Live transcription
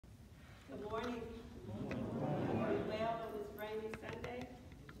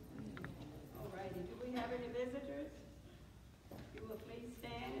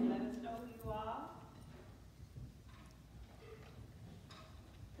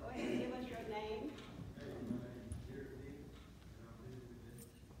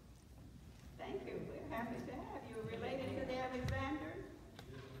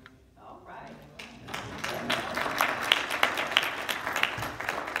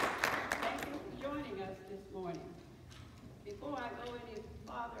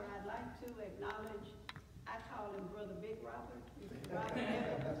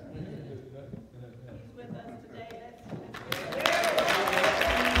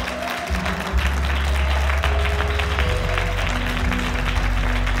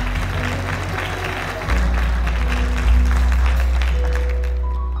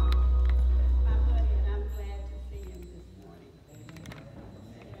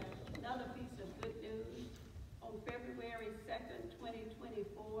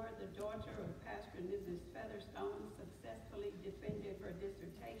2024, the daughter of Pastor and Mrs. Featherstone successfully defended her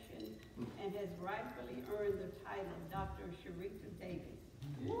dissertation and has rightfully earned the title Dr. Sharita Davis.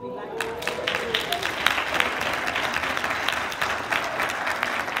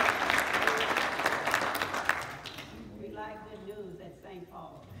 We like good news at St.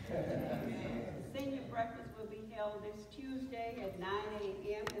 Paul. The senior breakfast will be held this Tuesday at 9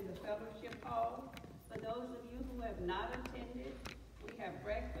 a.m. in the fellowship hall. For those of you who have not attended, we have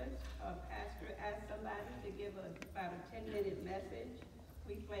breakfast. Pastor asked somebody to give about a 10-minute message.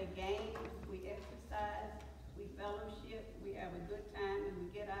 We play games, we exercise, we fellowship, we have a good time, and we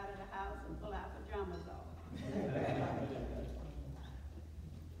get out of the house and pull our pajamas off.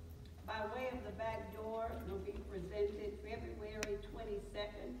 By way of the back door, it will be presented February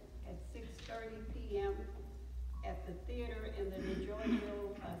 22nd at 6:30 p.m. at the theater in the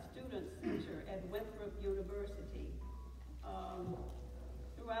DeGiorgio Student Center at Winthrop University.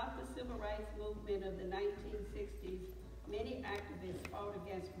 Throughout the civil rights movement of the 1960s, many activists fought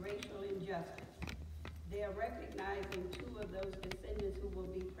against racial injustice. They are recognizing two of those descendants who will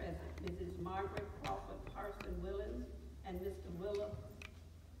be present, Mrs. Margaret Crawford Parson Willens and Mr. Willa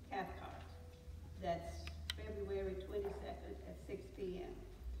Cathcart. That's February 22nd at 6 p.m.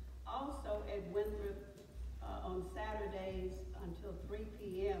 Also at Winthrop, on Saturdays until 3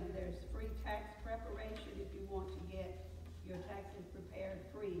 p.m., there's free tax preparation if you want to get your taxes prepared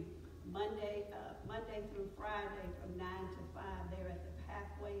free. Monday through Friday from 9 to 5, they're at the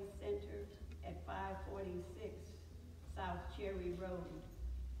Pathway Center at 546 South Cherry Road.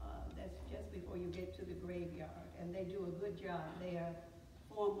 That's just before you get to the graveyard, and they do a good job.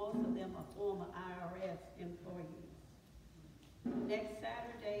 Most of them are former IRS employees. Next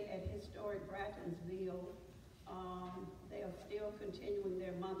Saturday at Historic Brattonsville, they are still continuing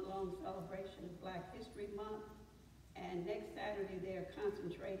their month-long celebration of Black History Month. And next Saturday, they are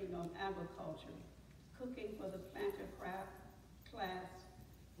concentrating on agriculture, cooking for the planter craft class,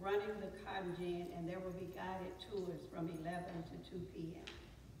 running the cotton gin, and there will be guided tours from 11 to 2 p.m.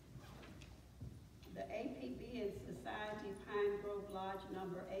 The APB and Society Pine Grove Lodge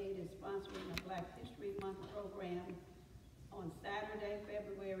number 8 is sponsoring a Black History Month program on Saturday,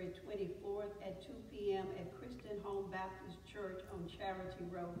 February 24th at 2 p.m. at Christian Home Baptist Church on Charity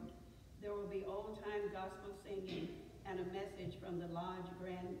Road. There will be old-time gospel singing and a message from the Lodge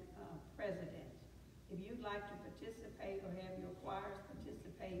Grand President. If you'd like to participate or have your choirs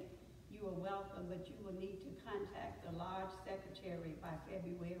participate, you are welcome, but you will need to contact the Lodge Secretary by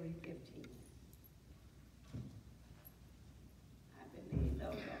February 15th. I believe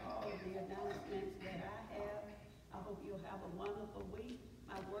those are all of the announcements that I have. I hope you'll have a wonderful week.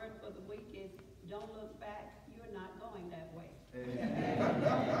 My word for the week is, don't look back. You're not going that way. Amen.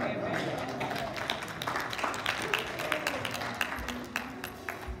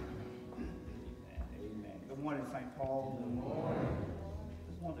 Good morning, St. Paul. Good morning.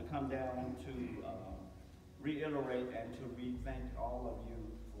 Just want to come down to reiterate and to thank all of you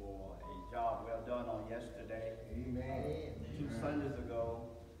for a job well done on yesterday. Amen. 2 Sundays ago,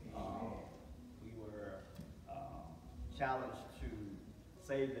 we were challenged to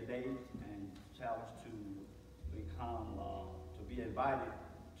save the date and challenged to become, to be invited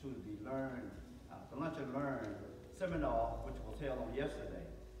to the Lunch and Learn seminar, which was held on yesterday.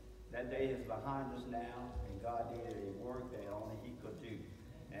 That day is behind us now, and God did a work that only He could do.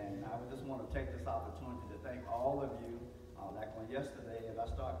 And I just want to take this opportunity to thank all of you. Like on yesterday, if I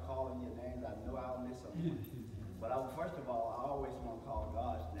start calling your names, I know I'll miss someone. But first of all, I always want to call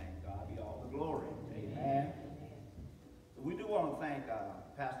God's name. God be all the glory. Amen. So we do want to thank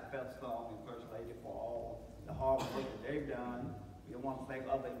Pastor Featherstone and First Lady for all the hard work that they've done. We want to thank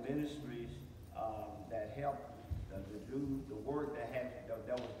other ministries that helped to do the work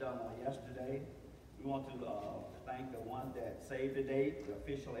that was done on yesterday. We want to thank the ones that saved the date, the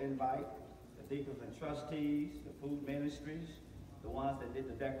official invite, the deacons and trustees, the food ministries, the ones that did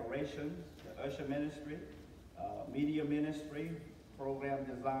the decorations, the usher ministry, media ministry, program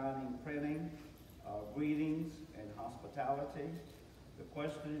design and printing, greetings and hospitality, the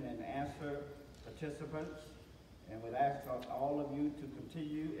question and answer participants. And we'd ask all of you to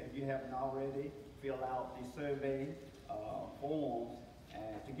continue, if you haven't already, fill out the survey forms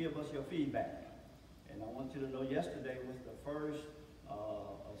and to give us your feedback. And I want you to know yesterday was the first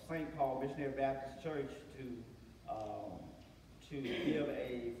of St. Paul Missionary Baptist Church to give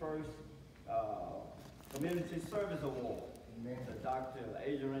a first Community Service Award to Dr.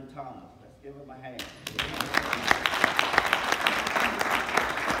 Adrian Thomas. Let's give him a hand.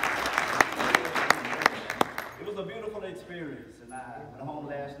 It was a beautiful experience, and I went home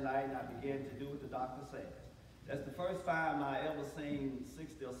last night and I began to do what the doctor said. That's the first time I ever seen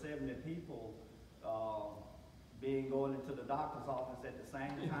 60 or 70 people going into the doctor's office at the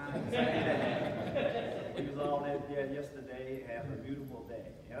same time, same day. We was all there yesterday, having a beautiful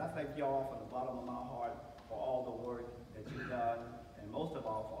day. And I thank y'all from the bottom of my heart for all the work that you've done, and most of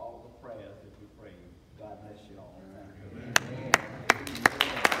all for all the prayers that you prayed. God bless you all.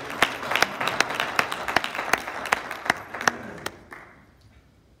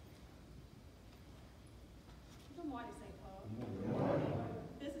 Good morning, St. Paul.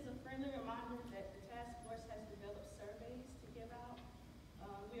 This is a friendly reminder that the task force has developed surveys to give out.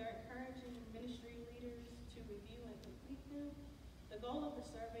 We are encouraging ministry leaders to review and complete them. The goal of the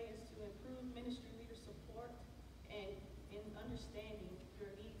survey is to improve ministry leader support and in understanding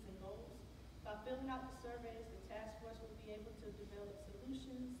your needs and goals. By filling out the surveys, the task force will be able to develop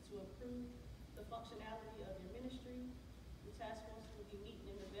solutions to improve the functionality of your ministry. The task force will be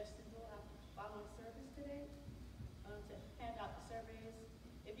meeting in the vestibule after following service today to hand out the surveys.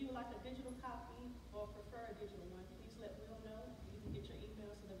 If you would like a digital copy or prefer a digital one, please let Will know. You can get your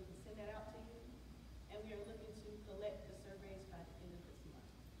email so that we can send that out to you. And we are looking to collect the surveys by the end of this month.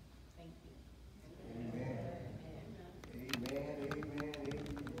 Thank you. Amen. Amen.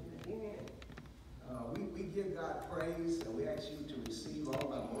 We give God praise, and we ask you to receive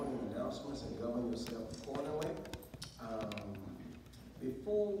all our morning announcements and govern yourself accordingly.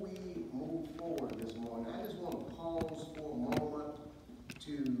 Before we move forward this morning, I just want to pause for a moment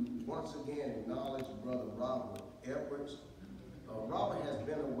to once again acknowledge Brother Robert Edwards. Robert has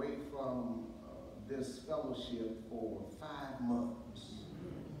been away from this fellowship for 5 months.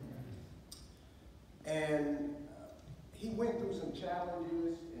 And he went through some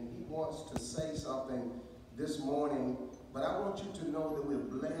challenges, and he wants to say something this morning, but I want you to know that we're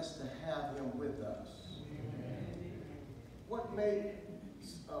blessed to have him with us. What made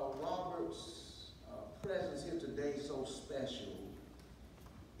Robert's presence here today so special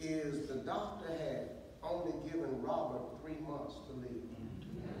is the doctor had only given Robert 3 months to live.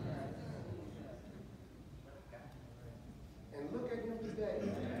 And look at him today.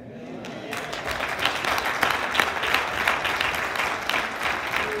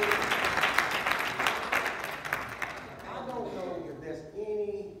 I don't know if there's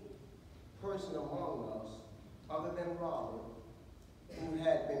any person among us other than Robert who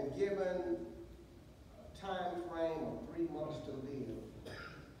had been given a time frame of 3 months to live.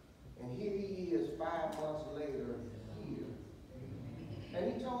 And here he is 5 months later here. And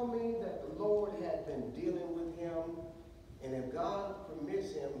he told me that the Lord had been dealing with him, and if God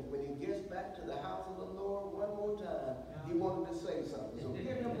permits him, when he gets back to the house of the Lord one more time, he wanted to say something. So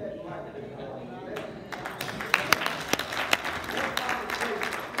give him that microphone.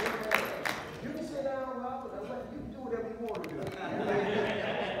 You can sit down, Robert. You can do whatever you want to do.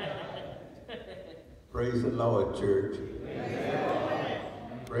 Praise the Lord, church.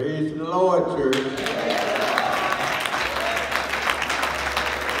 Praise the Lord, church.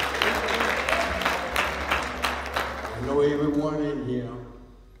 I know everyone in here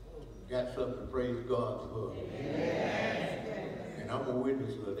got something to praise God for. And I'm a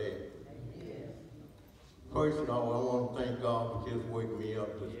witness of that. First of all, I want to thank God for just waking me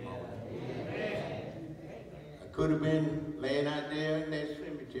up this morning. I could have been laying out there in that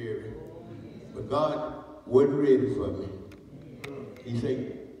cemetery, but God wasn't ready for me. He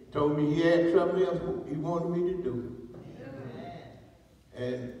told me he had something else he wanted me to do.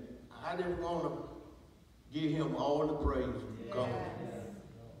 And I just want to give him all the praise from God.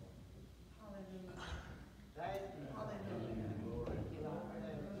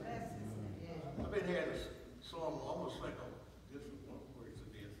 I've been having a song almost like this is one verse of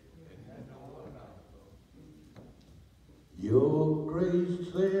this. Your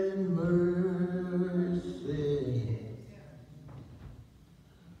grace and mercy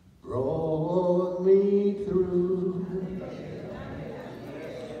brought me through.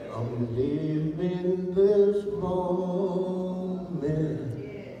 I'm living this moment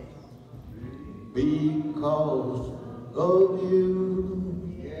because of you.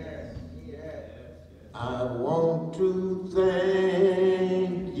 I want to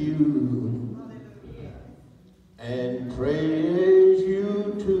thank you and praise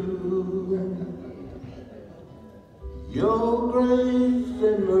you too. Your grace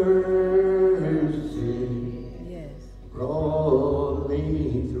and mercy brought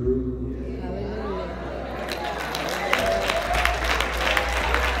me through.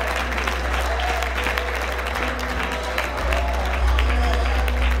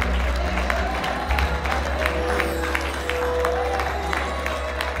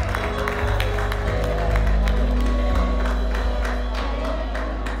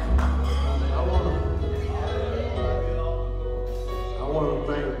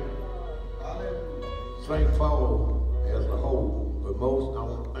 St. Paul as a whole, but most I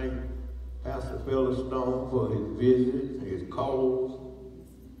want to thank Pastor Featherstone for his visit, his calls.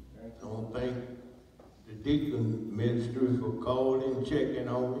 I want to thank the deacon ministry for calling, checking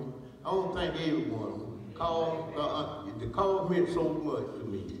on me. I want to thank everyone. The call meant so much to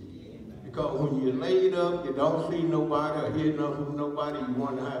me. Because when you're laid up, you don't see nobody or hear nothing from nobody, you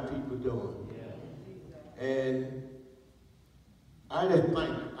wonder how people doing. And I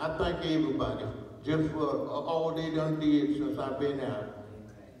thank everybody just for all they done did since I've been out.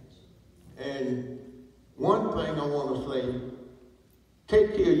 And one thing I want to say,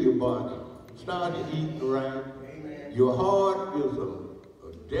 take care of your body. Start eating right. Your heart is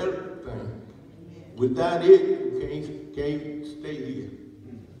a delicate thing. Without it, you can't stay here.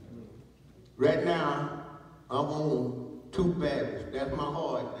 Right now, I'm on 2 batteries. That's my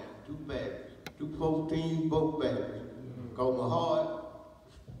heart now, 2 batteries. 214, both batteries. Because my heart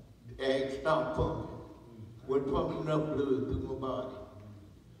had stopped pumping. Wasn't pumping enough blood through my body.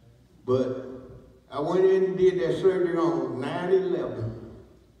 But I went in and did that surgery on 9/11.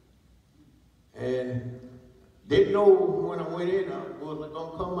 And didn't know when I went in I wasn't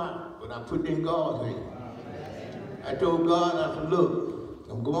going to come out. But I put it in God's hands. I told God, I said, look,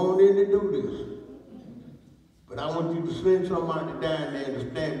 I'm going in to do this. But I want you to send somebody down there to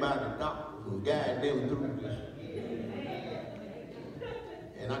stand by the doctors and guide them through this.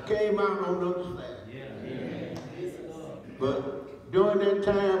 And I came out on the other side. But during that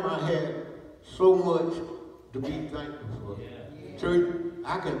time, I had so much to be thankful for. Church,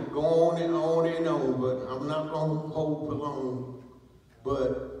 I can go on and on and on, but I'm not going to hold for long.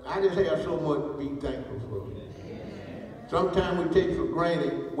 But I just have so much to be thankful for. Sometimes we take for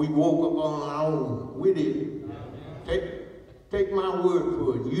granted we woke up on our own. We didn't. Take my word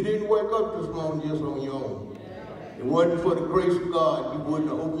for it. You didn't wake up this morning just on your own. It wasn't for the grace of God, you wouldn't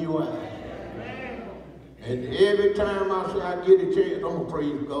have opened your eyes. And every time I say I get a chance, I'm going to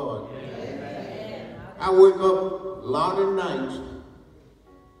praise God. I wake up a lot of nights,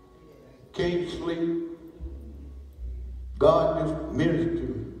 can't sleep. God just ministered to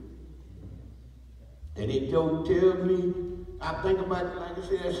me. And he tell me, I think about it, like I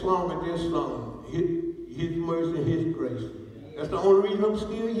said, that song and this song, his mercy and his grace. That's the only reason I'm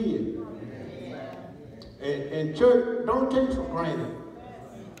still here. And church, don't take for granted.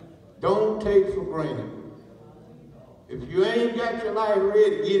 Don't take for granted. If you ain't got your life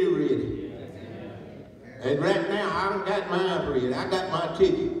ready, get it ready. And right now, I don't got mine ready. I got my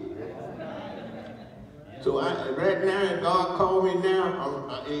ticket. So right now, if God called me now,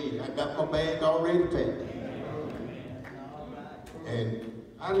 I got my bag already packed. And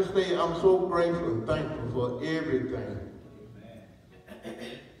I just say I'm so grateful and thankful for everything.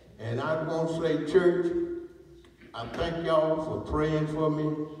 And I want to say, church, I thank y'all for praying for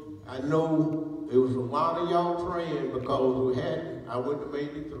me. I know it was a lot of y'all praying because I wouldn't have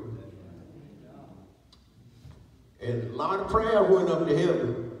made it through. And a lot of prayer went up to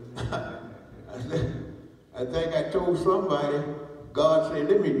heaven. I think I told somebody, God said,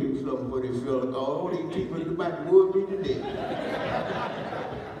 let me do something for this fella. All these people in the back would be to death.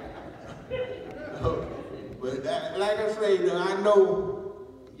 But like I say, I know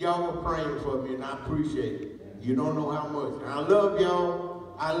y'all were praying for me and I appreciate it. You don't know how much. And I love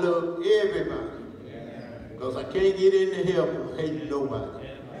y'all. I love everybody. Because I can't get into heaven hating nobody.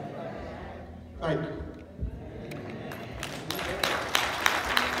 Thank you.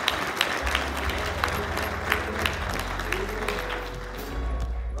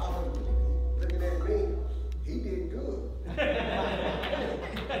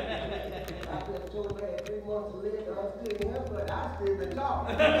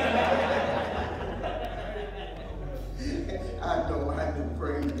 I don't mind to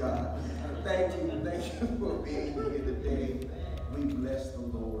praise God. Thank you for being here today. We bless the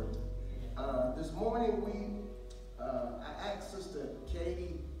Lord. This morning I asked Sister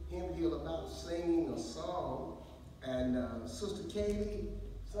Katie Hemphill about singing a song, and Sister Katie,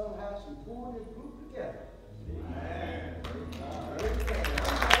 somehow she pulled this group together. Amen.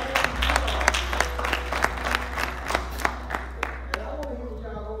 And I want to hear what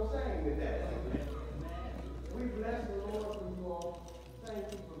y'all going to sing today. We bless the Lord for you all. Thank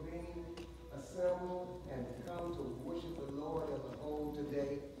you for being assembled and come to worship the Lord as a whole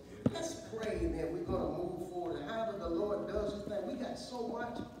today. Let's pray, and then we're going to move forward. And however the Lord does his thing, we got so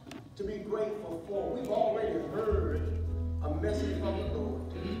much to be grateful for. We've already heard a message from the Lord.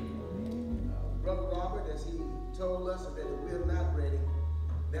 Brother Robert, as he told us that if we're not ready,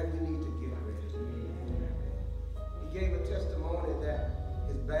 then we need to get ready. He gave a testimony that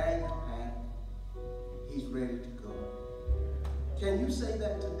his bag is packed. He's ready to go. Can you say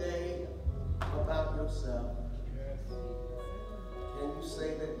that today? about yourself? Can you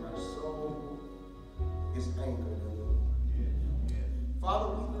say that my soul is anchored in you?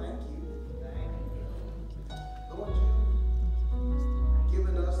 Father, we thank you. Lord, you've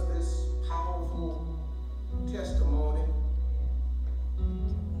given us this powerful testimony.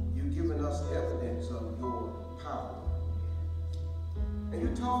 You've given us evidence of your power. And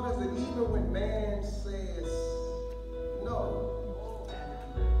you told us that even when man says no,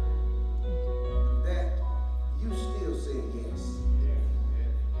 that you still say yes.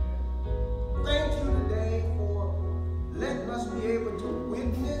 Thank you today for letting us be able to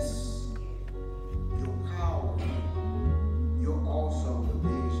witness your power, your awesome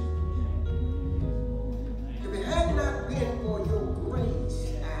provision. If it had not been for your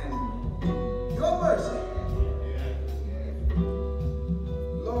grace and your mercy,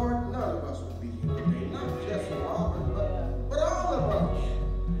 Lord, none of us would be here today. Not just Robert, but all of us.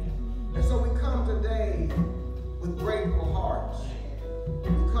 And so we come today with grateful hearts.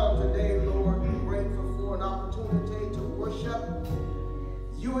 We come today, Lord, grateful for an opportunity to worship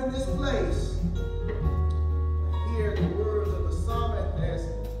you in this place. Hear the words of the psalmist as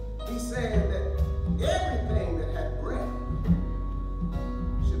he said that everything that had breath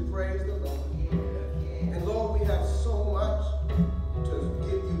should praise the Lord. And Lord, we have so much to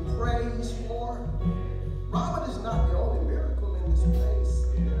give you praise for. Robert is not the only miracle in this place.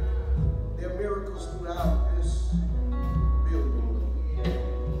 There are miracles throughout this building.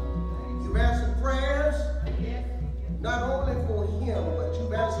 You've answered prayers, not only for him, but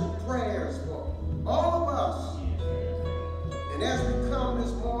you've answered prayers for all of us. And as we come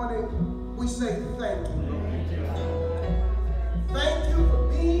this morning, we say thank you, Lord. Thank you for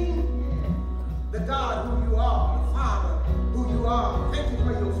being the God who you are, the Father who you are. Thank you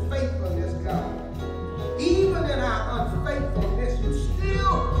for your faithfulness, God. Even in our unfaithfulness, you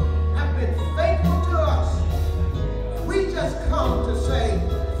still have been faithful to us. We just come to say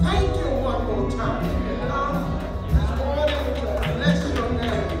thank you one more time. This morning to bless your name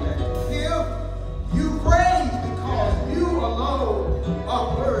and give you praise because you alone are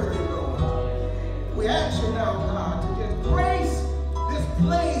worthy, Lord. We ask you now, God, to just grace this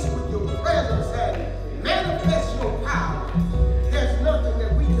place with your presence and manifest your power. There's nothing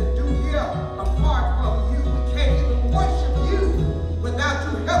that we can do here apart from you. We can't even worship you without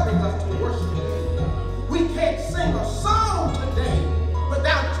you helping us to worship you. We can't sing a song today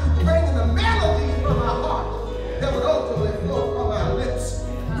without you bringing the melodies from our heart that would ultimately flow from our lips.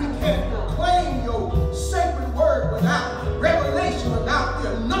 We can't proclaim your sacred word without revelation, without the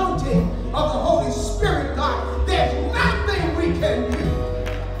anointing of the Holy Spirit, God. There's nothing we can do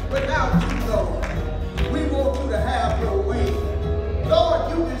without you, Lord. We want you to have your way. Lord,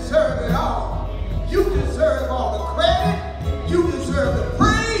 you deserve it all. You deserve all the credit. You deserve the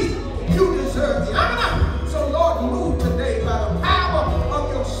praise. You deserve the honor. So, Lord, move today by the power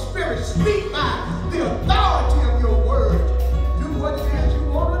of your Spirit. Speak by the authority of your word. Do what it is you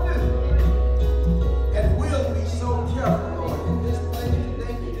want to do. And we'll be so careful, Lord, in this place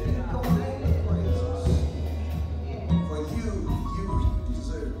today to keep your name in praises. For you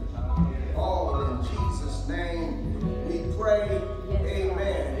deserve it. All in Jesus' name we pray.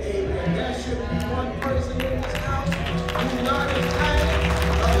 Amen. Amen. There should be one person in this house who's not excited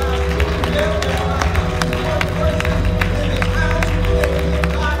about being there. One person in this house who can give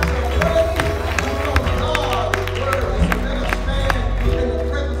God some praise because God is worthy. So let us stand in the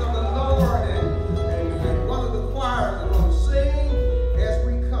presence of the Lord and one of the choirs is going to sing as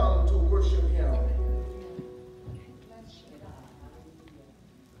we come to worship him.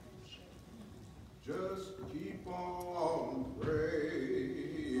 Just keep on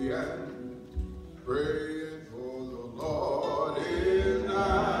praying, praying for the Lord is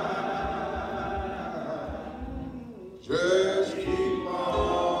nigh. Just keep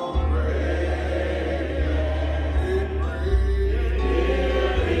on praying, praying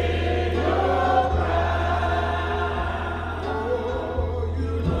till your cry. Oh,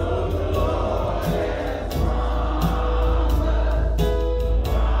 you know the Lord has promised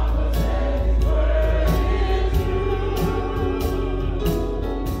and His word is true.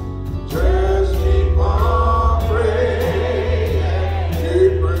 Just keep on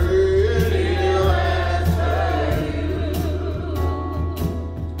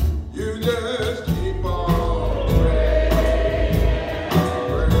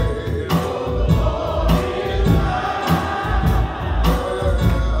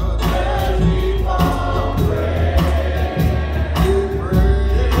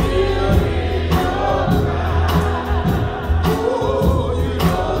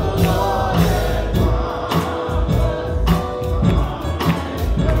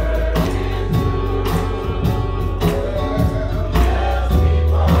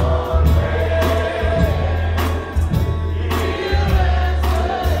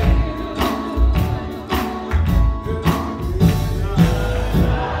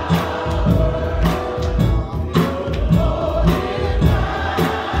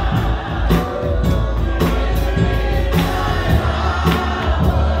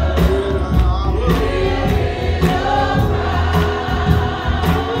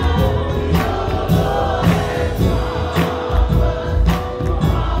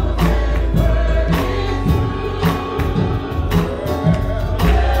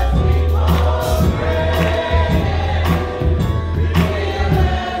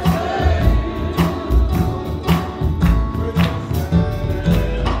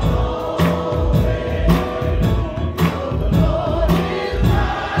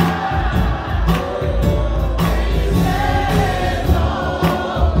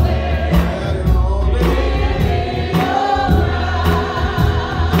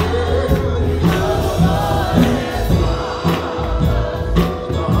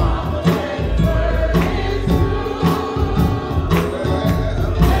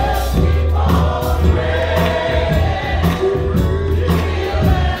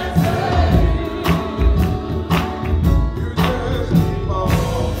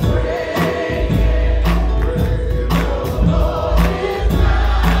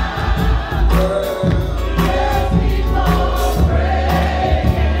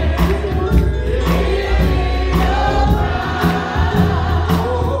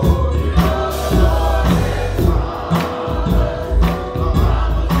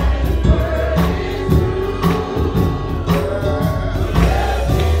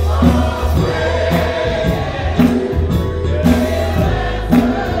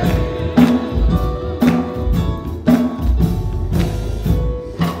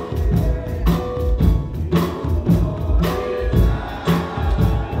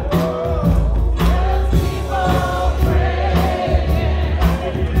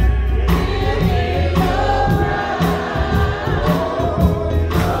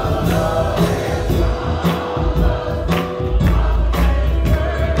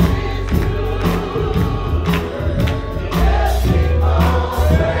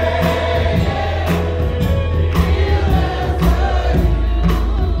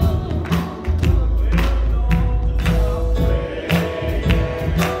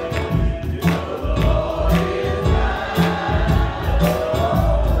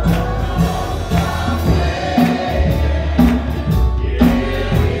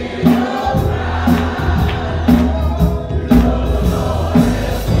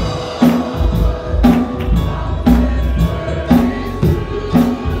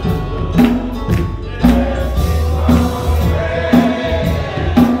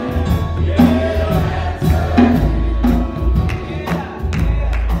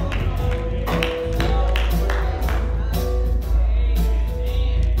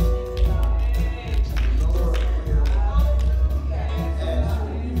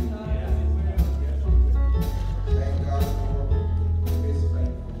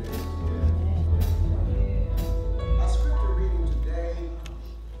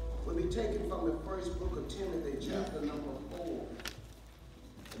Timothy chapter number 4.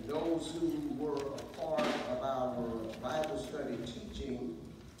 And those who were a part of our Bible study teaching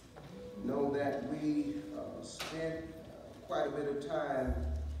know that we spent quite a bit of time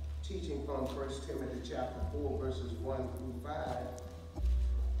teaching from 1 Timothy chapter 4, verses 1 through 5.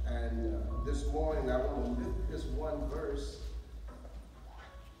 And this morning I want to lift this one verse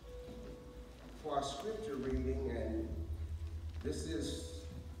for our scripture reading, and this is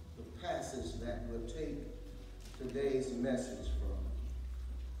the passage that we'll take today's message from.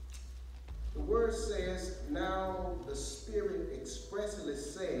 The word says, "Now the Spirit expressly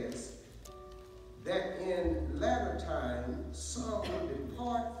says that in latter time some will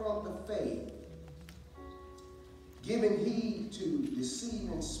depart from the faith, giving heed to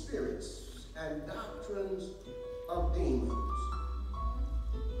deceiving spirits and doctrines of demons."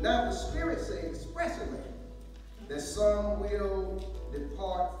 Now the Spirit says expressly that some will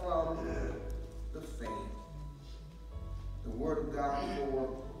depart from the faith. The word of God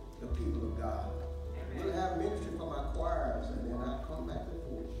for the people of God. Amen. We'll have ministry from our choirs, and then I'll come back and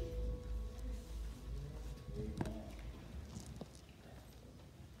forth.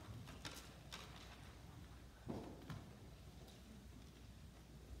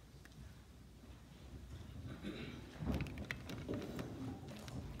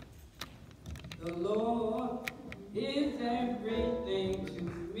 The Lord is everything to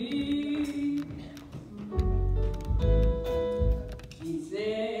me. He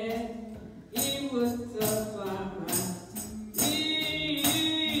said He would supply my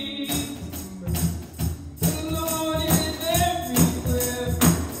needs. The Lord is everywhere.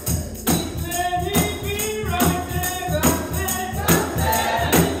 He said He'd be right there. God said, God said,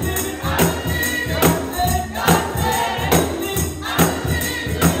 I believe. God said, God said, I believe. I believe.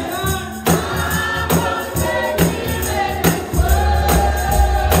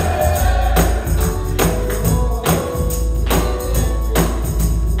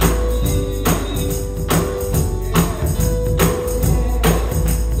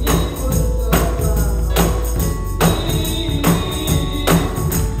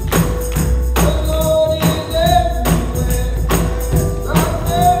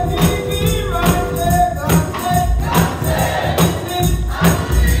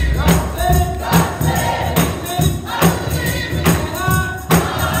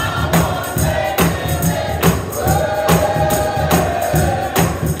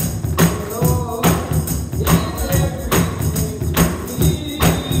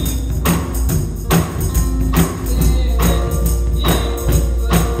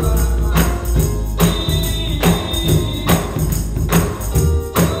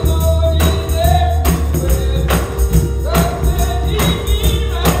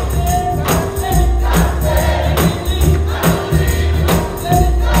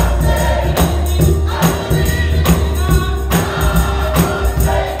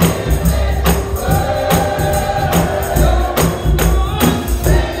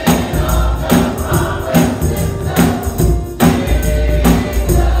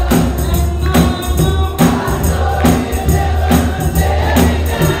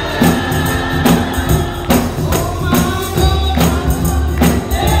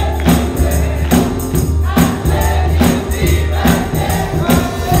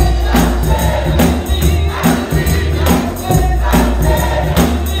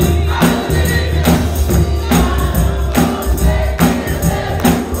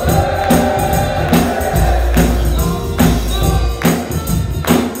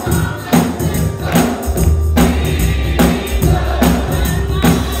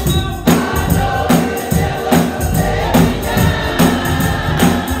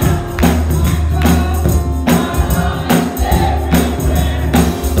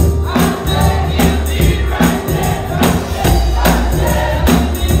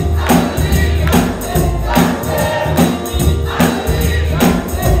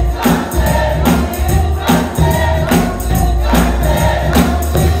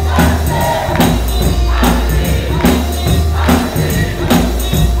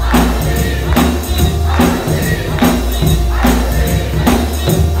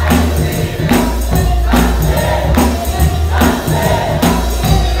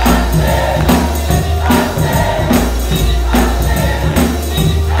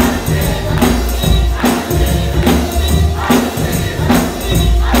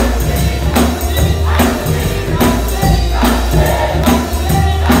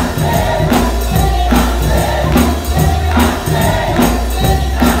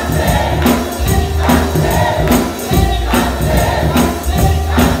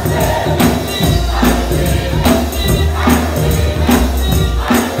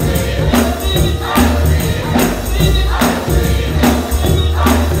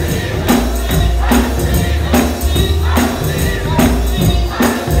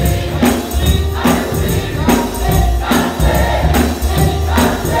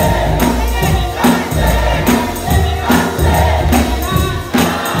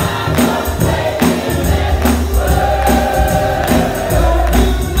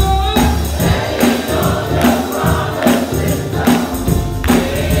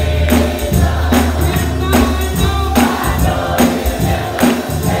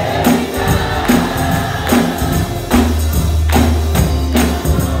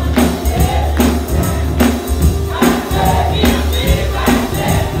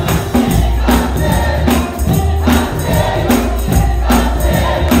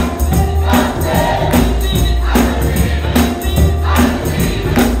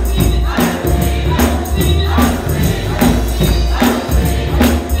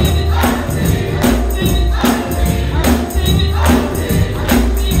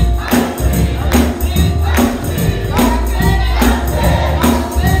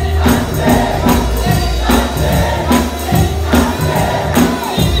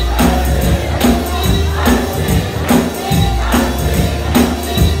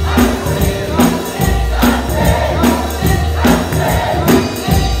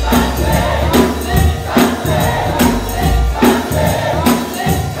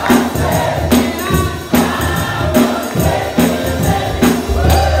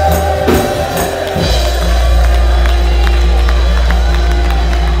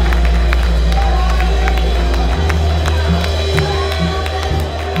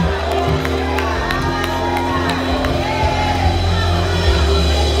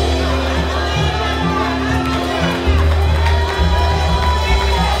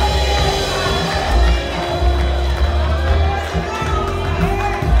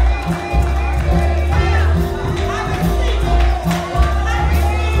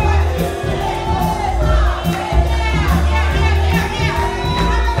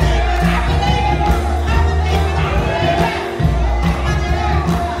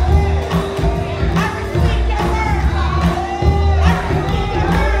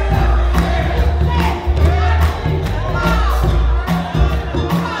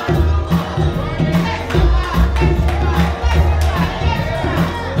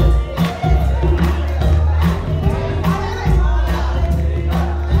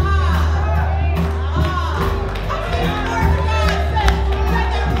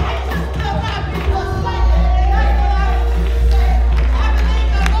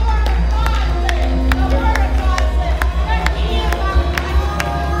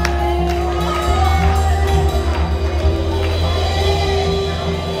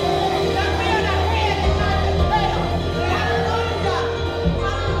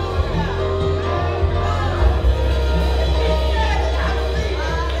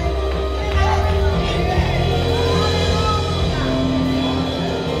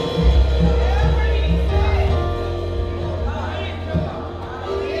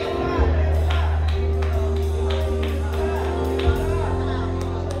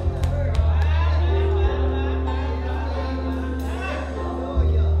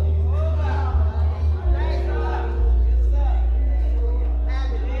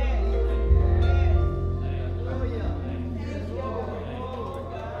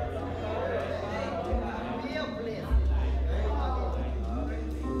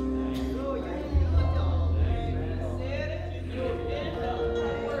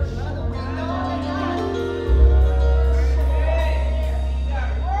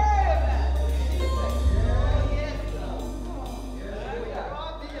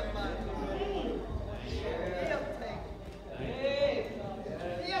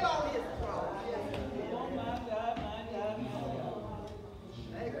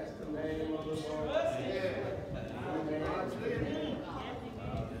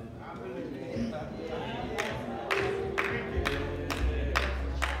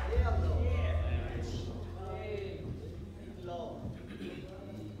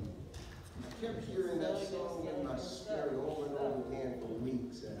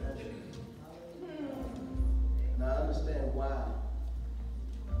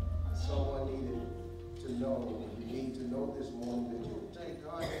 know, we need to know this morning that you'll take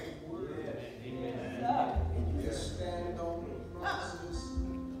God at His word. Amen. And you stand on the promises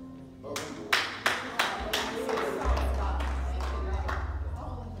of the Lord.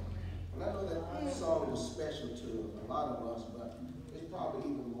 And I know that song was special to a lot of us, but it's probably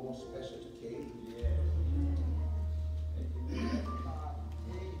even more special to Katie.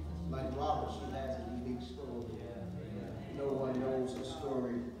 Like Robert, she has a unique story. No one knows her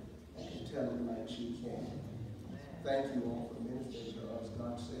story and can tell it like she can. Thank you all for ministering to us.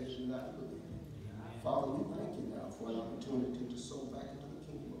 God says you're not looking. Father, we thank you now for an opportunity to sow back into the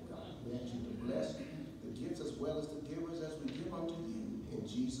kingdom of God. We ask you to bless the gifts as well as the givers as we give unto you. In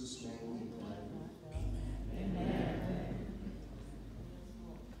Jesus' name we pray. Amen. Amen.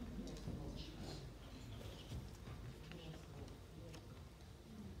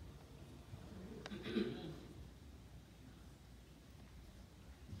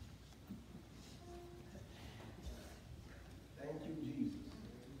 Thank you, Jesus.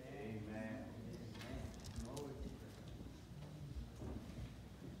 Amen.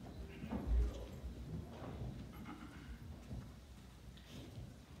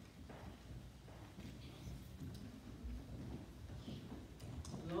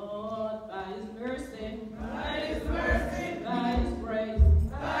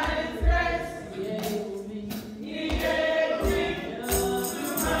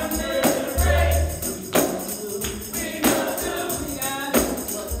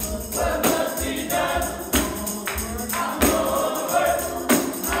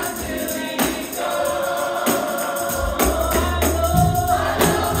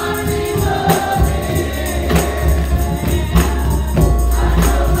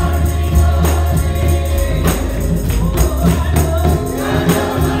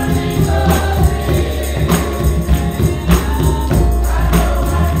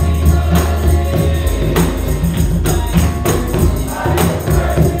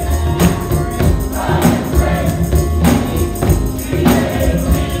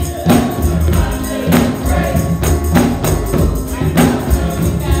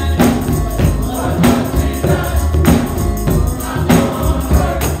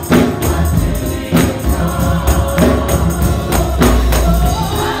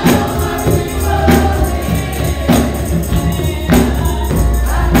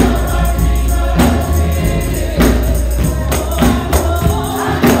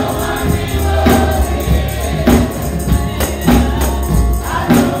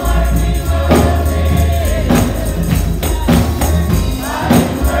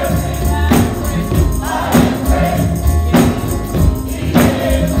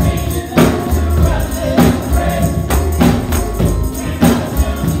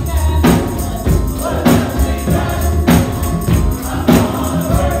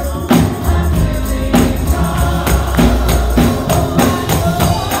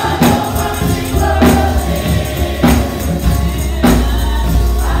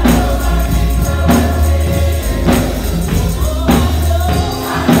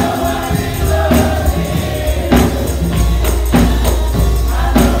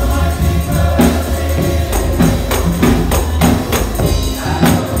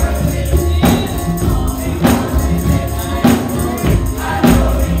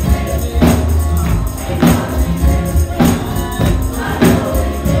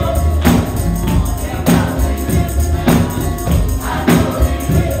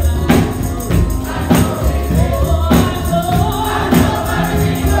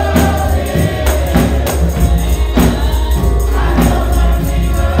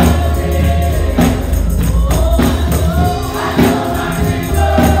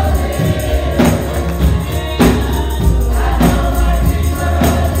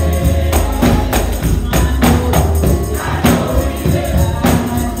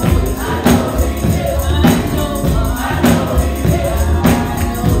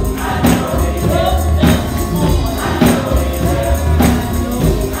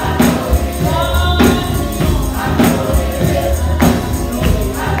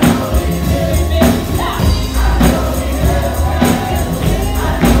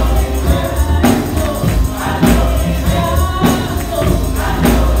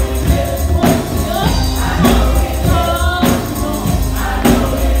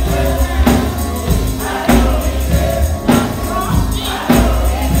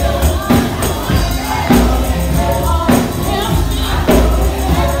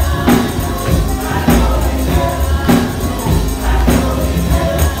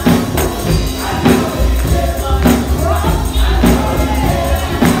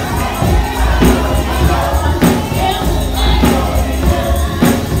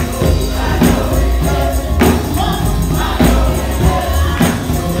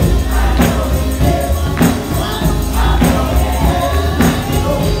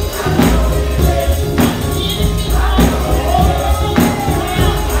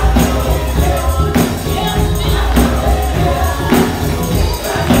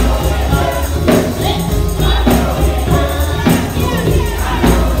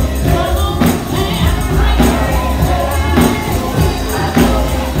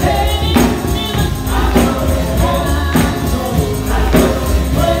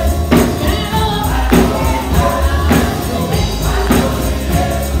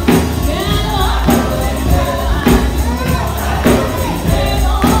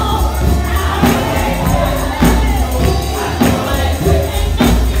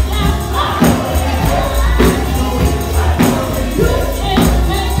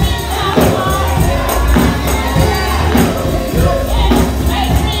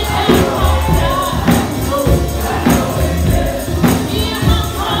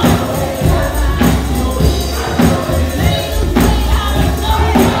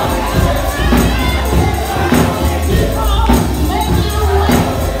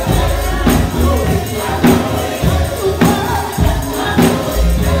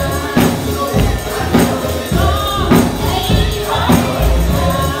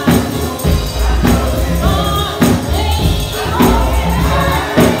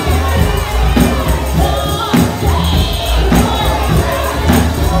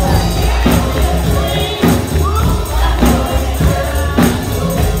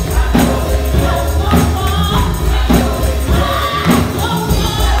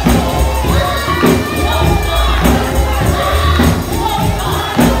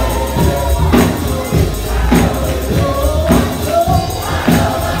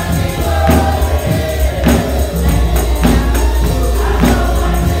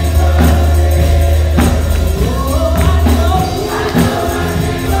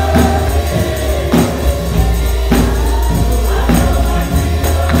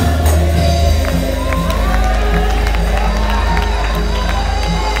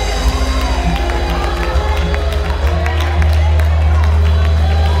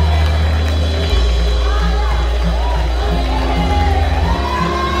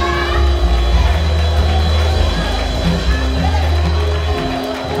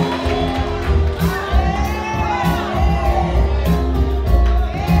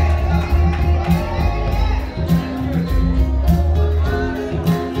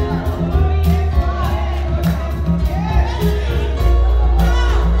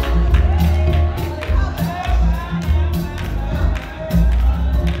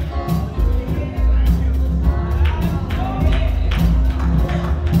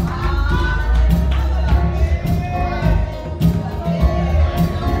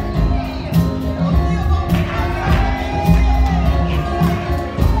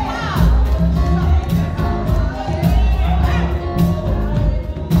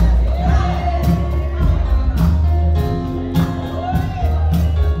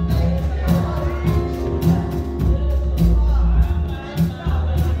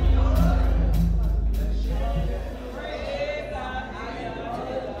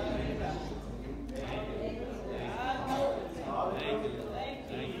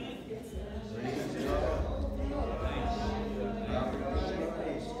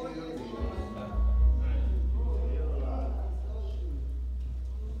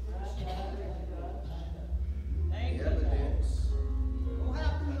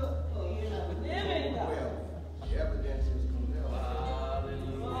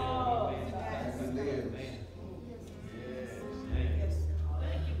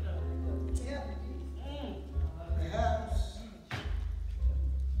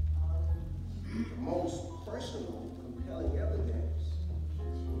 most personal, compelling evidence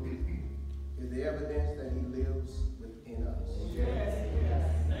is the evidence that he lives within us. Yes.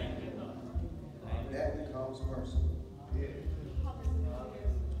 Thank you, Lord. That becomes personal.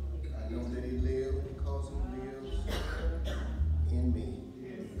 I know that he lives because he lives in me.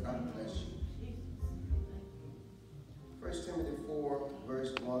 God bless you. 1 Timothy 4,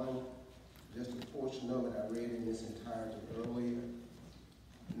 verse 1, just a portion of it I read in its entirety earlier.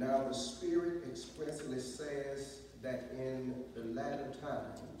 Now the Spirit expressly says that in the latter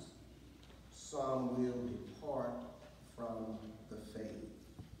times some will depart from the faith.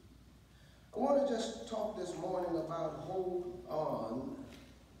 I want to just talk this morning about hold on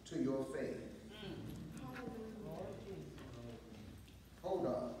to your faith. Hold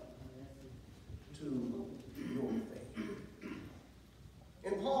on to your faith.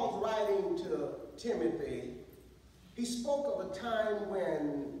 In Paul's writing to Timothy, he spoke of a time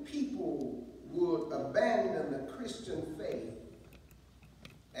when people would abandon the Christian faith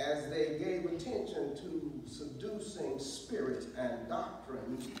as they gave attention to seducing spirits and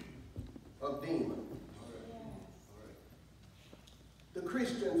doctrines of demons. The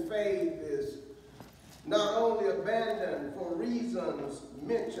Christian faith is not only abandoned for reasons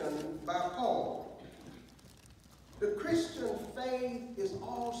mentioned by Paul. The Christian faith is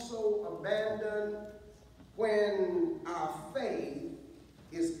also abandoned when our faith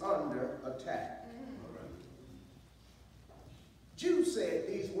is under attack. Jude said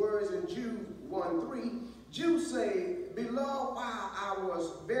these words in Jude 1:3. Jude said, "Beloved, while I was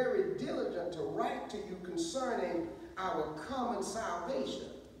very diligent to write to you concerning our common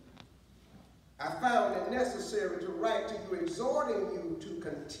salvation, I found it necessary to write to you, exhorting you to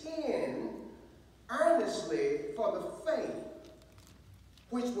contend earnestly for the faith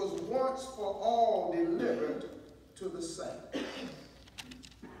which was once for all delivered to the saints."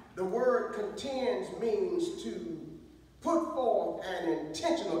 The word contends means to put forth an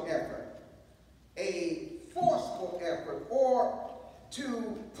intentional effort, a forceful effort, or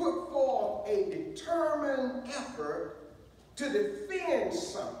to put forth a determined effort to defend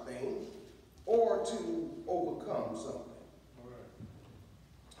something or to overcome something.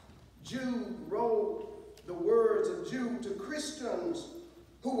 Jude wrote the words of Jude to Christians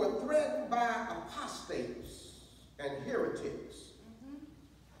who were threatened by apostates and heretics.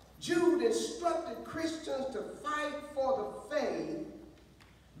 Jude instructed Christians to fight for the faith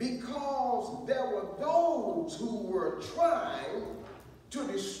because there were those who were trying to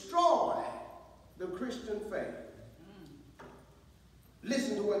destroy the Christian faith.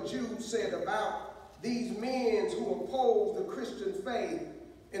 Listen to what Jude said about these men who opposed the Christian faith.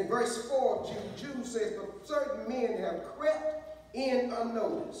 In verse 4 of Jude says, "But certain men have crept in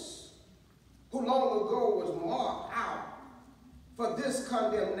unnoticed, who long ago was marked out for this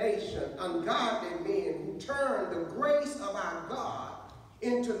condemnation, ungodly men who turn the grace of our God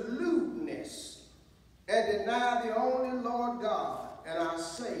into lewdness and deny the only Lord God and our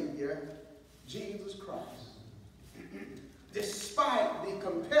Savior, Jesus Christ." Despite the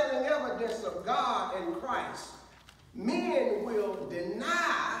compelling evidence of God and Christ, men will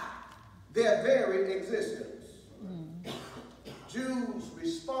deny their very existence. Jude's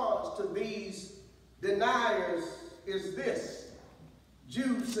response to these deniers is this.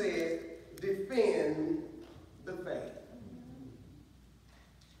 Jude said, defend the faith.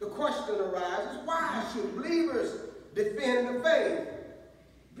 The question arises, why should believers defend the faith?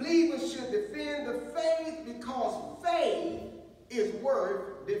 Believers should defend the faith because faith is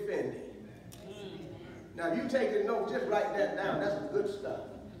worth defending. Now, if you taking notes, just write that down. That's some good stuff.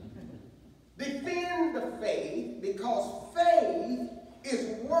 Defend the faith because faith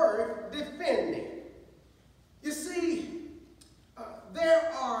is worth defending. You see,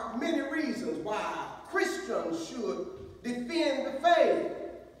 there are many reasons why Christians should defend the faith.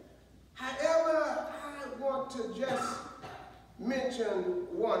 However, I want to just mention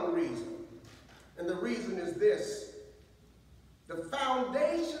one reason. And the reason is this. The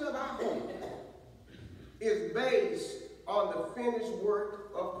foundation of our hope is based on the finished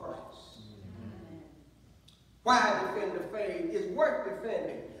work of Christ. Why defend the faith is worth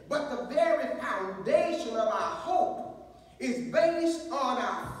defending. But the very foundation of our hope is based on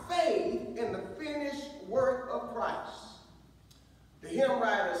our faith in the finished work of Christ. The hymn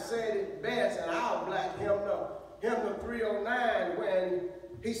writer said it best in our black hymnal 309 when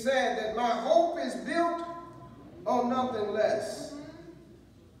he said that my hope is built on nothing less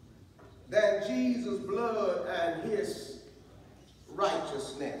than Jesus' blood and his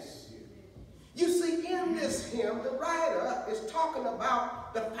righteousness. You see, in this hymn, the writer is talking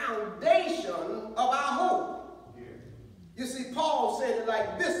about the foundation of our hope. You see, Paul said it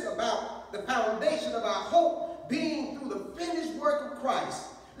like this about the foundation of our hope being through the finished work of Christ.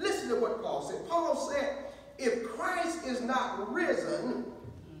 Listen to what Paul said. Paul said, if Christ is not risen,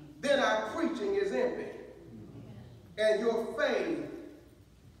 then our preaching is empty, and your faith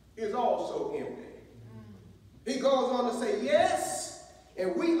is also empty. He goes on to say, yes,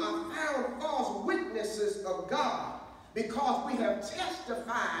 and we are found false witnesses of God, because we have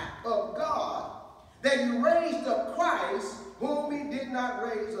testified of God that he raised up Christ, whom he did not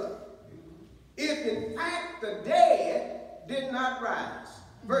raise up. If in fact the dead did not rise.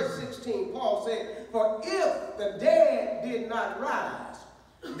 Verse 16, Paul said, for if the dead did not rise,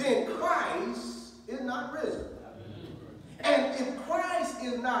 then Christ is not risen. And if Christ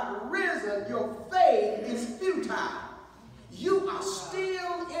is not risen, your faith is futile. You are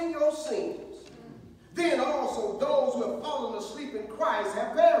still in your sins. Then also those who have fallen asleep in Christ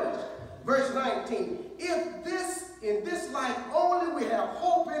have perished. Verse 19, if in this life only we have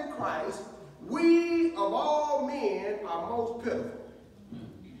hope in Christ, we of all men are most pitiful.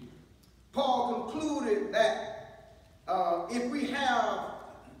 Paul concluded that if we have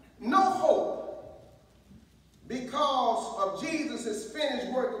no hope because of Jesus'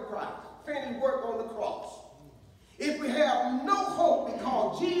 finished work of Christ, finished work on the cross, if we have no hope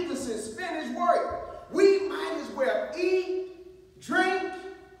because Jesus' finished work, we might as well eat, drink,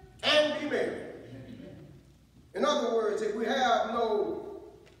 and be merry. In other words, if we have no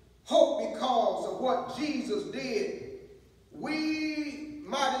hope because of what Jesus did, we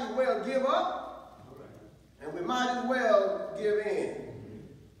might as well give up, and we might as well give in.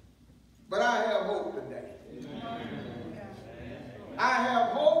 But I have hope today. I have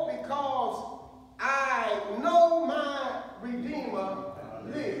hope because I know my Redeemer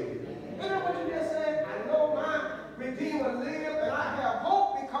lives. You know what you just said? I know my Redeemer lives, and I have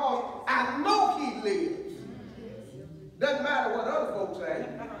hope because I know he lives. Doesn't matter what other folks say.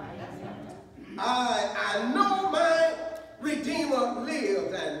 I know my Redeemer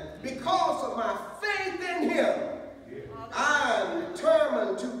lives, and because of my faith in him, I'm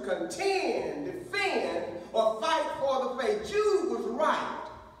determined to contend, defend, or fight for the faith. Jude was right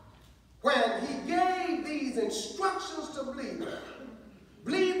when he gave these instructions to believers.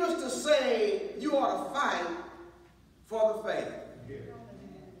 Believers to say, you ought to fight for the faith.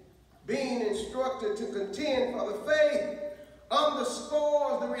 Being instructed to contend for the faith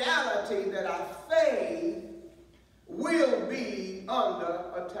underscores the reality that our faith will be under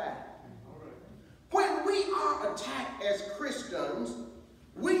attack. When we are attacked as Christians,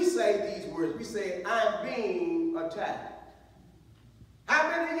 we say these words. We say, I'm being attacked. How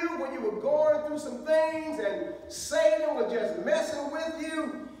many of you, when you were going through some things and Satan was just messing with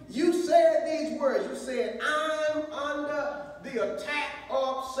you, you said these words. You said, I'm under the attack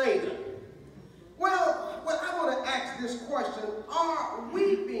of Satan. Well, I want to ask this question. Are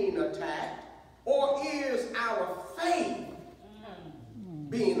we being attacked, or is our faith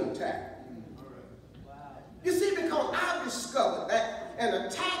being attacked? You see, because I've discovered that an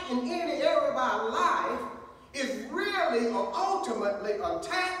attack in any area of our life is really or ultimately an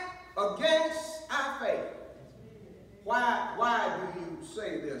attack against our faith. Why do you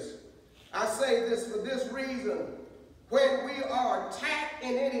say this? I say this for this reason. When we are attacked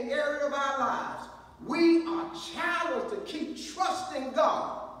in any area of our lives, we are challenged to keep trusting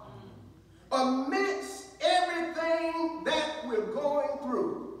God amidst everything that we're going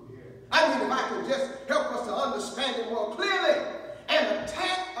through. I mean, if I can just help us to understand it more clearly, an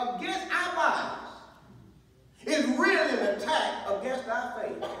attack against our bodies is really an attack against our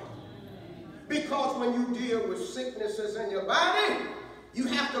faith. Because when you deal with sicknesses in your body, you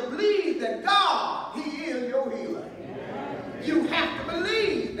have to believe that God, he is your healer. You have to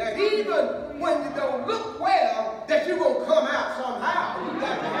believe that even when you don't look well, that you're going to come out somehow. You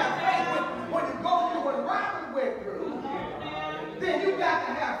got to have faith. When you go through what Robert went through, then you got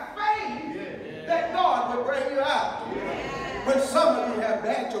to have faith that God will bring you out. When some of you have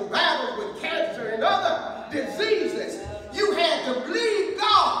had your battles with cancer and other diseases, you had to believe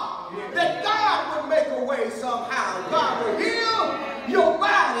God that God would make a way somehow. God will heal your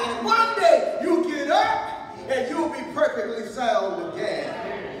body, and one day you'll get up and you'll be perfectly sound again.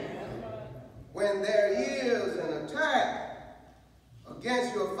 When there is an attack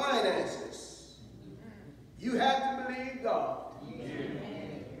against your finances, you have to believe God.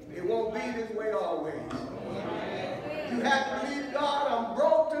 It won't be this way always. You have to believe God, I'm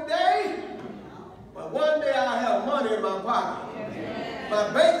broke today, but one day I'll have money in my pocket. My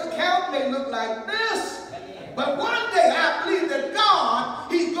bank account may look like this, but one day I believe that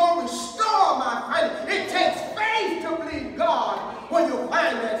God, he's going to restore my finances. It takes faith to believe God when your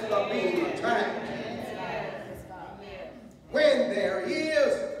finances are being attacked. When there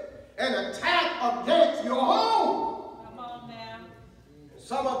is an attack against your home. Come on now.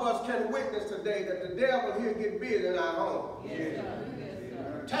 Some of us can witness today that the devil here get busy in our home. Yes, sir. Yes,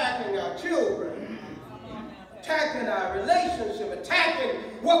 sir. Attacking our children, Come on now, Pastor. attacking our relationship, attacking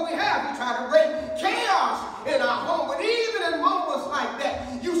what we have. He try to bring chaos in our home. But even in moments like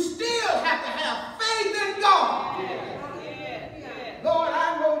that, you still have to have faith in God. Yes. Lord,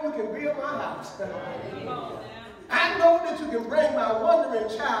 I know you can build my house. Come on now. I know that you can bring my wandering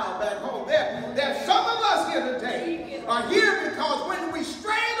child back home. There's some of us here today are here because when we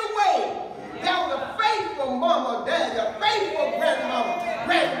strayed away, there was a faithful mama, daddy, a faithful grandmama,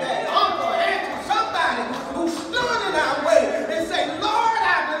 granddad, uncle, auntie, somebody who stood in our way and said, Lord,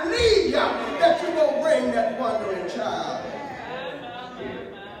 I believe you that you're going to bring that wandering child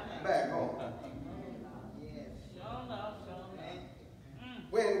back home.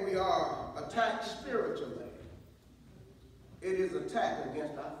 When we are attacked spiritually, it is attack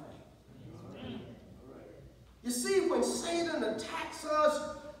against our faith. You see, when Satan attacks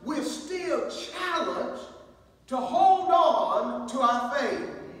us, we're still challenged to hold on to our faith.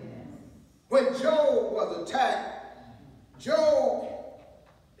 When Job was attacked, Job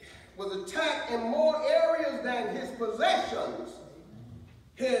was attacked in more areas than his possessions,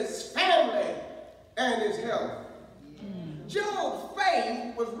 his family, and his health. Job's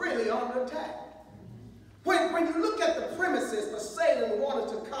faith was really under attack. When you look at the premises for Satan wanted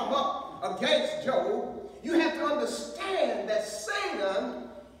to come up against Job, you have to understand that Satan,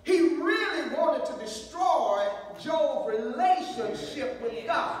 he really wanted to destroy Job's relationship with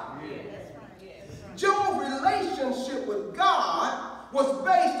God. Job's relationship with God was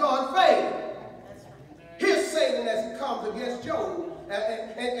based on faith. Here's Satan as he comes against Job.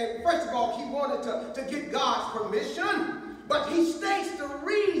 And first of all, he wanted to get God's permission, but he states the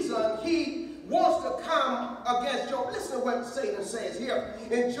reason he wants to come against Job. Listen to what Satan says here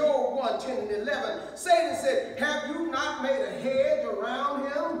in Job 1:10 and 11. Satan said, have you not made a hedge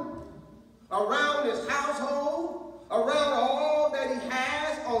around him, around his household, around all that he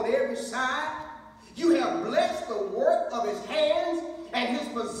has on every side? You have blessed the work of his hands, and his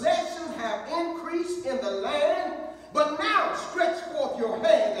possessions have increased in the land. But now stretch forth your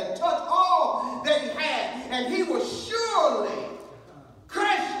hand and touch all that he has, and he will surely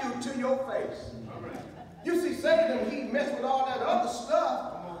crush you to your face. You see, Satan, he messed with all that other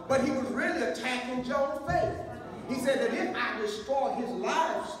stuff, but he was really attacking Job's faith. He said that if I destroy his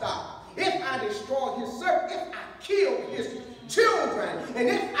livestock, if I destroy his servant, if I kill his children, and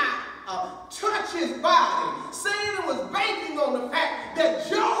if I touch his body, Satan was banking on the fact that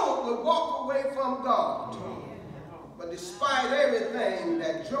Job would walk away from God. But despite everything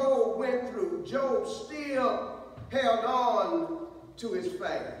that Job went through, Job still held on to his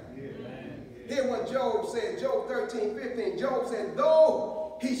faith. Hear what Job said, Job 13:15. Job said,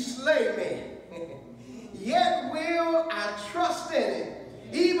 though he slay me, yet will I trust in him.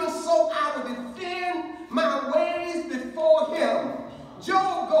 Even so I will defend my ways before him.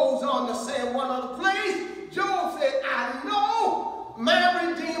 Job goes on to say in one other place, Job said, I know my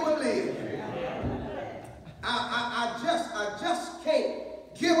Redeemer lives. I just can't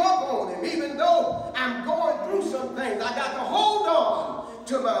give up on him. Even though I'm going through some things, I got to hold on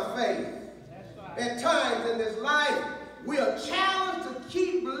to my faith. At times in this life, we are challenged to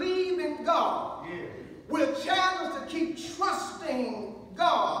keep believing God. We're challenged to keep trusting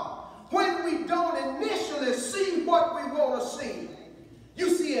God when we don't initially see what we want to see. You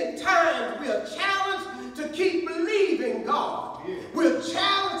see, at times we are challenged to keep believing God. We're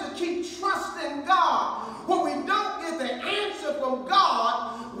challenged to keep trusting God. When we don't get the answer from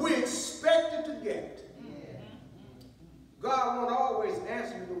God we expected to get. God won't always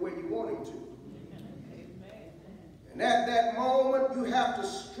answer you the way you want him to. And at that moment, you have to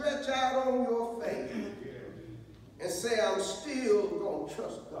stretch out on your faith and say, I'm still going to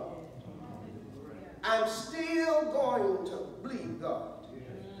trust God. I'm still going to believe God.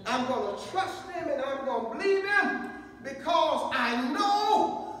 I'm going to trust him and I'm going to believe him because I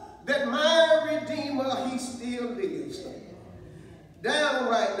know that my Redeemer, he still lives. Down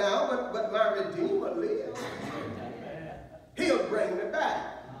right now, but my Redeemer lives. He'll bring me back.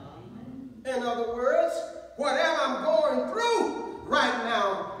 In other words, whatever I'm going through right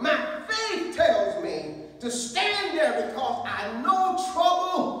now, my faith tells me to stand there because I know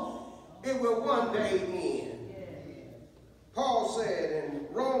trouble, it will one day end. Paul said in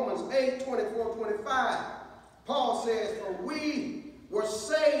Romans 8:24-25, Paul says, for we were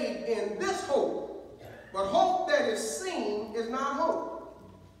saved in this hope, but hope that is seen is not hope.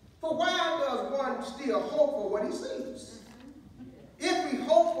 For why does one still hope for what he sees? If we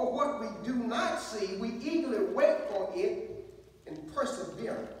hope for what we do not see, we eagerly wait for it in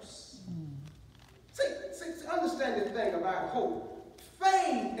perseverance. understand this thing about hope.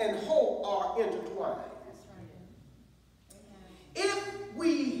 Faith and hope are intertwined. That's right. If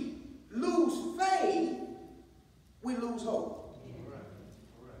we lose faith, we lose hope.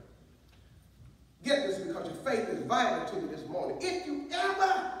 Get this, because your faith is vital to you this morning. If you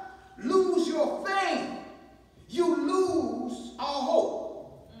ever lose your faith, you lose all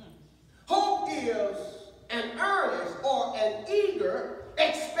hope. Hope is an earnest or an eager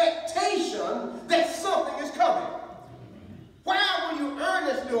expectation that something is coming. Why will you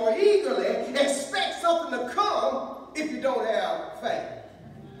earnestly or eagerly expect something to come if you don't have faith?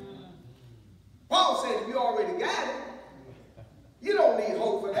 Paul said if you already got it, you don't need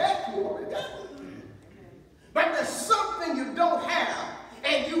hope for that. You already got it. But there's something you don't have,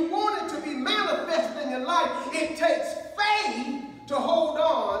 and you want it to be manifested in your life. It takes faith to hold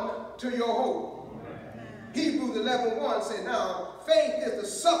on to your hope. Hebrews 11:1 said, now, faith is the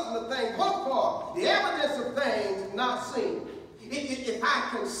substance of things hoped for, the evidence of things not seen. If I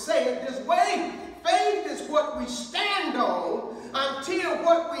can say it this way, faith is what we stand on until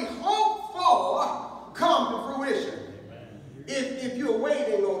what we hope for comes to fruition. If you're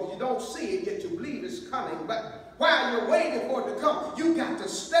waiting or you don't see it yet, you believe it's coming, but while you're waiting for it to come, you got to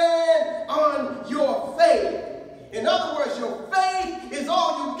stand on your faith. In other words, your faith is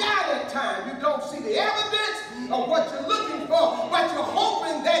all you got at times. You don't see the evidence of what you're looking for, but you're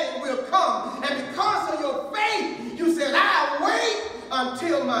hoping that it will come. And because of your faith, you said, I'll wait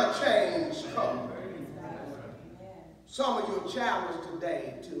until my change comes. Some of you are challenged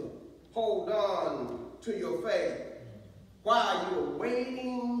today to hold on to your faith while you're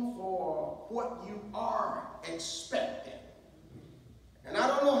waiting for what you are expecting. And I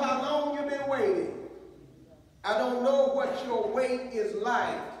don't know how long you've been waiting. I don't know what your wait is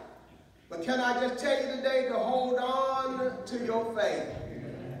like. But can I just tell you today to hold on to your faith.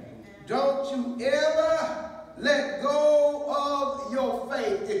 Don't you ever let go of your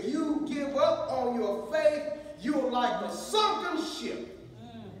faith. If you give up on your faith, you're like a sunken ship.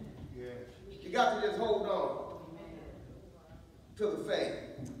 You got to just hold on to the faith.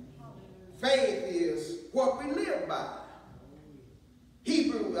 Faith is what we live by.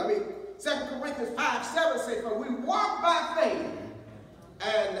 2 Corinthians 5:7 says, for we walk by faith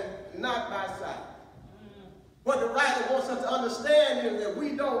and not by sight. What the writer wants us to understand is that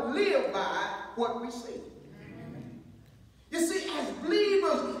we don't live by what we see. You see, as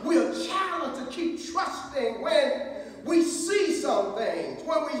believers, we are challenged to keep trusting when we see some things,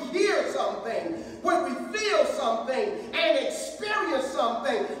 when we hear something, when we feel something and experience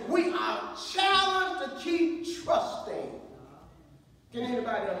something. We are challenged to keep trusting. Can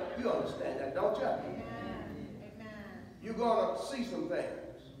anybody else? You understand that, don't you? Amen. You're going to see some things.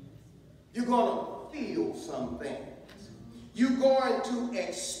 You're going to feel some things. You're going to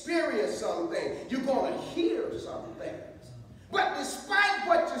experience something. You're going to hear some things. But despite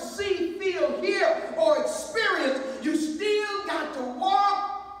what you see, feel, hear, or experience, you still got to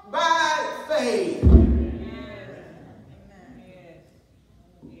walk by faith.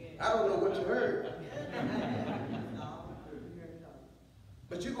 I don't know what you heard.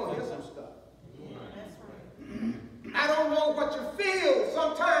 But you're going to hear some stuff. I don't know what you feel.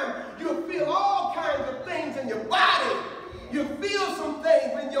 Sometimes you'll feel all kinds of things in your body. You feel some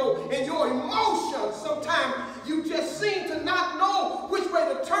things in your emotions. Sometimes you just seem to not know which way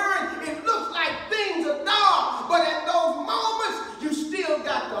to turn. It looks like things are dark. But at those moments, you still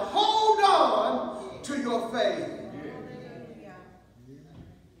got to hold on to your faith.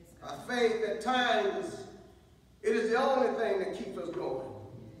 Our faith at times, it is the only thing that keeps us going.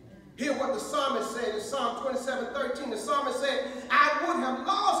 Hear what the psalmist said in Psalm 27:13. The psalmist said, I would have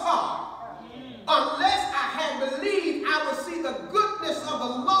lost heart unless I had believed I would see the goodness of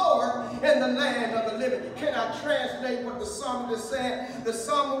the Lord in the land of the living. Can I translate what the psalmist said? The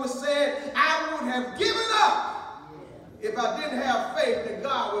psalmist said, I would have given up if I didn't have faith that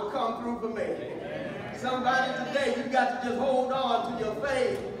God would come through for me. Somebody today, you got to just hold on to your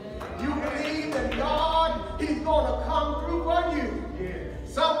faith. You believe that God, He's going to come through for you.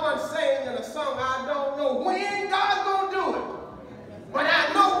 Someone saying in a song, I don't know when God's going to do it, but I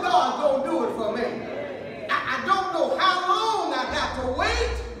know God's going to do it for me. I don't know how long I got to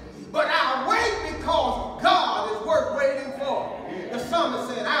wait, but I'll wait because God is worth waiting for. The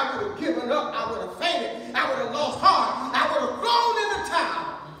psalmist said, I would have given up, I would have fainted, I would have lost heart, I would have thrown in the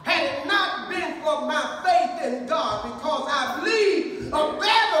towel had it not been for my faith in God, because I believe a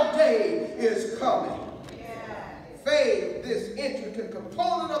better day is coming. Faith, this intricate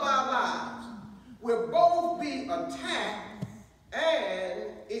component of our lives, will both be attacked and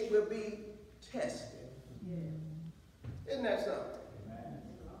it will be tested. Isn't that something?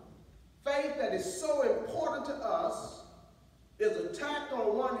 Faith that is so important to us is attacked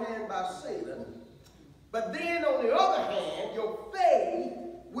on one hand by Satan, but then on the other hand, your faith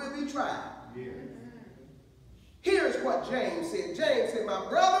will be tried. Yeah. Here's what James said. James said, my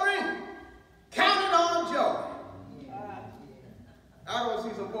brethren, count it all joy. I don't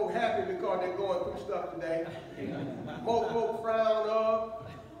see some folk happy because they're going through stuff today. Most folk frown up,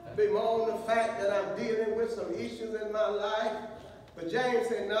 bemoan the fact that I'm dealing with some issues in my life. But James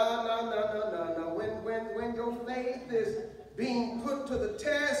said, no. When your faith is being put to the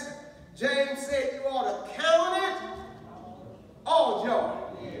test, James said you ought to count it all joy.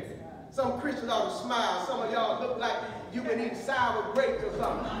 Some Christians ought to smile. Some of y'all look like you've been eating sour grapes or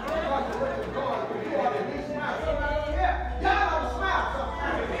something. Because of what you're going through, you ought to at least smile. Somebody, yeah, y'all ought to smile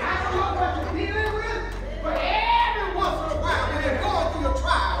sometimes. I don't know what you're dealing with, but every once in a while, when you're going through your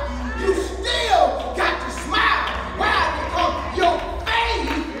trial, you still got to smile. Why? Because your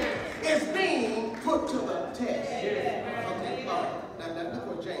faith is being put to the test. Okay, all right. Now look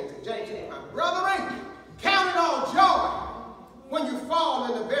what James said. James said, my brethren, count it all joy when you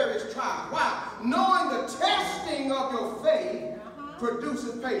fall into various trials. Why? Knowing the testing of your faith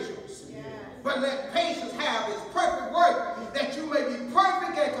produces patience. But let patience have its perfect work, that you may be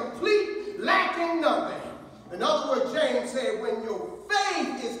perfect and complete, lacking nothing. In other words, James said, when your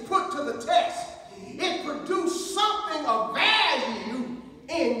faith is put to the test, it produces something of value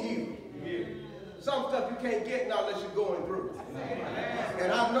in you. Some stuff you can't get now unless you're going through.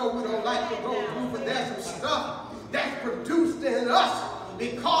 And I know we don't like to go through, but there's some stuff that's produced in us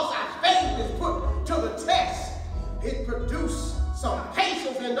because our faith is put to the test. It produced some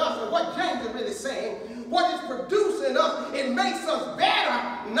patience in us. And what James is really saying, what is produced in us, it makes us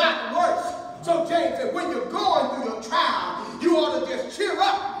better, not worse. So James said, when you're going through your trial, you ought to just cheer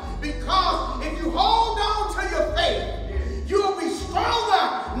up, because if you hold on to your faith, you'll be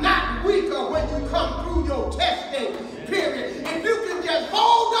stronger, not weaker, when you come through your testing period. If you can just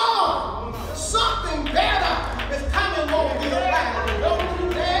hold on, something better is coming on your life. Don't you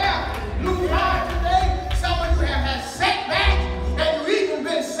dare lose heart today. Some of you have had setbacks and you've even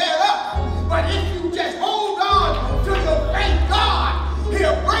been set up. But if you just hold on to your faith, God,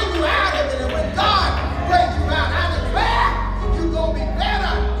 He'll bring you out of it. And when God brings you out, I declare you're going to be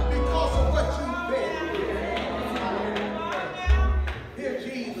better because of what you've been. Here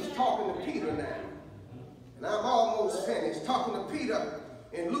Jesus talking to Peter now. And I'm almost finished. Talking to Peter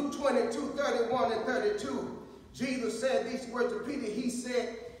in Luke 22, 31 and 32. Jesus said these words to Peter. He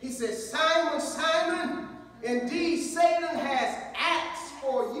said, Simon, Simon, indeed Satan has asked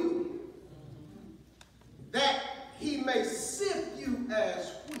for you, that he may sift you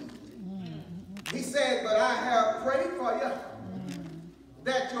as wheat. He said, but I have prayed for you,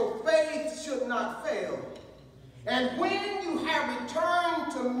 that your faith should not fail. And when you have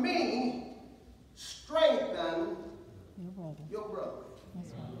returned to me, strengthen your brother.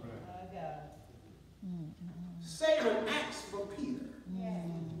 Satan asked for Peter.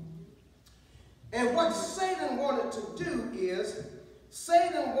 And what Satan wanted to do is,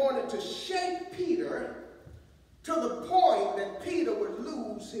 Satan wanted to shake Peter to the point that Peter would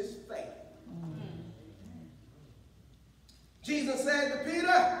lose his faith. Jesus said to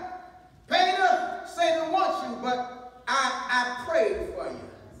Peter, Peter, Satan wants you, but I prayed for you.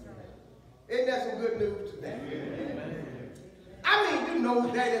 Isn't that some good news today? I mean, you know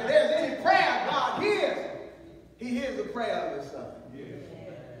that if there's any prayer God hears, He hears the prayer of His Son.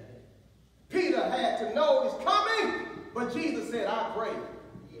 Peter had to know it's coming, but Jesus said, I pray.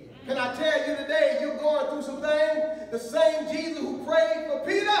 Can I tell you today, you're going through some things, the same Jesus who prayed for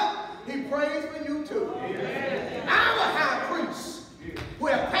Peter, He prays for you too. Our high priest, who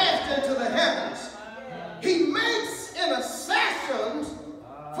have passed into the heavens, He makes intercessions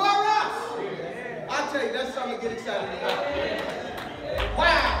for us. I tell you, that's something to get excited about.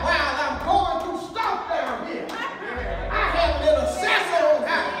 While I'm going through stuff down here, I have an intercessor on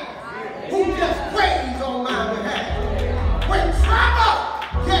high who just prays on my behalf. When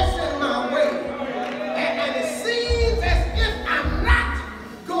trouble gets in my way, and it seems as if I'm not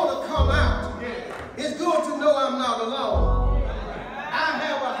going to come out, it's good to know I'm not alone. I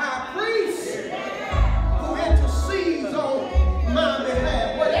have a high priest who intercedes on my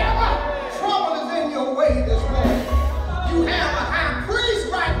behalf. Whatever trouble is in your way this morning, you have a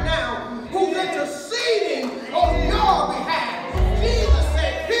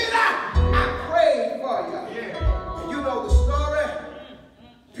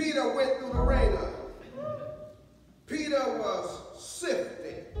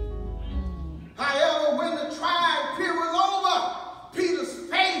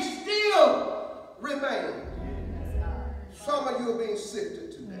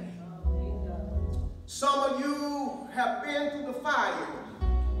Some of you have been through the fire,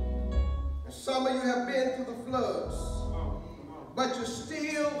 and some of you have been through the floods, but you're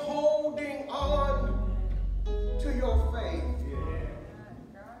still holding on to your faith.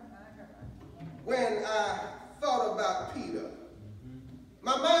 When I thought about Peter,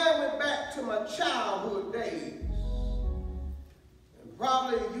 my mind went back to my childhood days. And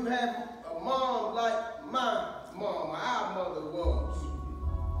probably you have a mom like my mom, our mother was.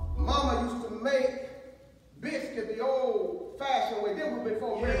 Mama used to make biscuit the old-fashioned way. This was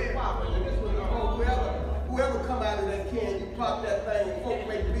before Mary Poppins, and this was before whoever come out of that can, you pop that thing and folk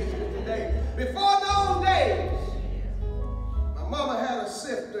make biscuits today. Before those days, my mama had a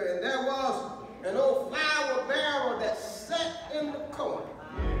sifter, and there was an old flour barrel that sat in the corner.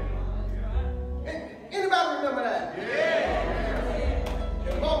 Anybody remember that? Yeah.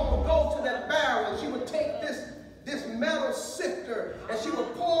 And mama would go to that barrel, and she would take this metal sifter, and she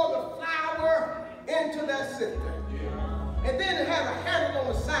would pour the flour into that sifter. And then it had a handle on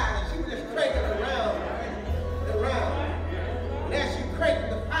the side, and she would just crank it around and around. And as she cranked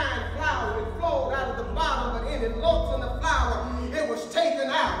the fine flour, it flowed out of the bottom, but any lumps in the flour, it was taken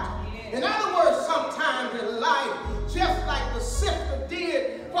out. In other words, sometimes in life, just like the sifter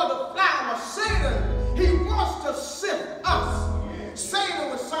did for the flour, Satan, he wants to sift us. Satan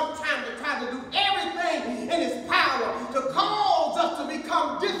will sometimes try to do everything in his power to cause us to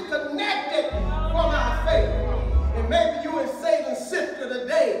become disconnected from our faith. And maybe you in Satan's sifter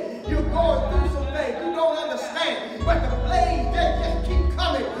today, you're going through some things you don't understand, but the blades, they just keep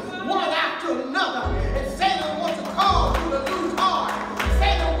coming one after another. And Satan wants to cause you to lose heart.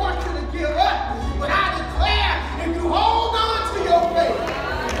 Satan wants you to give up. But I declare, if you hold on to your faith,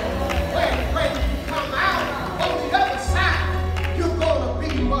 when you come out on the other side, you're going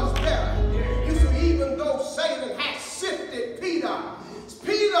to be much better. You see, even though Satan had sifted Peter,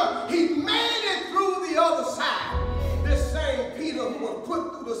 he made it through the other side. This same Peter who was put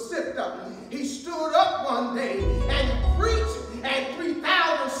through the sifter, he stood up one day and he preached, and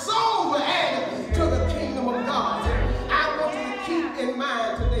 3,000 souls were added to the kingdom of God. I want you to keep in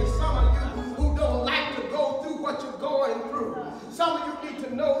mind today, some of you who don't like to go through what you're going through. Some of you need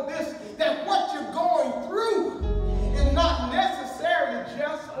to know this, that what you're going through is not necessarily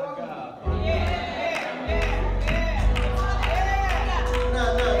just for you.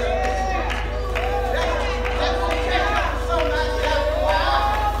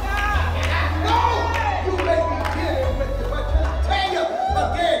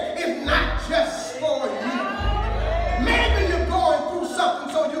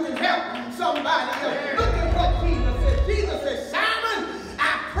 Somebody else. Look at what Jesus said. Jesus said, Simon, I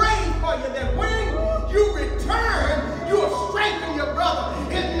pray for you that when you return, you will strengthen your brother.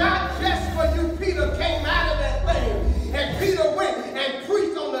 It's not just for you. Peter came out of that thing, and Peter went and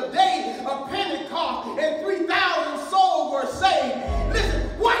preached on the day of Pentecost, and 3,000 souls were saved. Listen,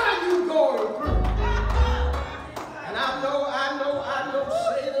 what are you going through? And I know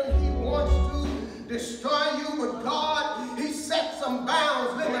Satan, he wants to destroy you, but God, he set some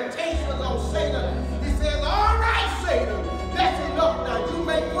bounds, limitations on Satan. He says, all right, Satan, that's enough now. You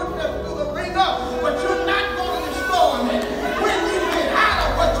may put them through the ringer, but you're not going to destroy me. When you get out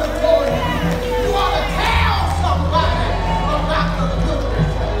of what you're going through, you ought to tell somebody about the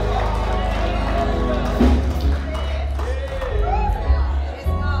goodness of God.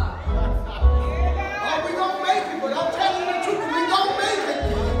 Oh, we don't make it, but I'm telling you the truth, we don't make it.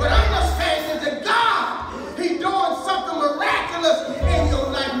 But understand that God, he's doing something miraculous in your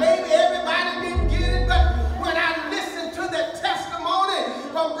life. Maybe everybody didn't get it, but when I listened to that testimony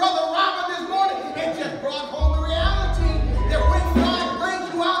from Brother Robert this morning, it just brought home the reality that when God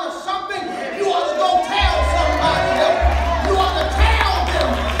brings you out of something, you ought to go tell somebody else. You ought to tell them,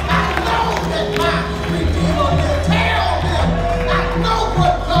 I know that my Redeemer will. Tell them, I know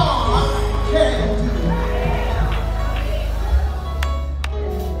what God can do.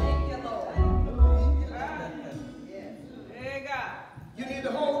 You need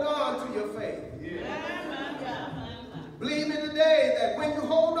to hold on to your faith. Believe me today that when you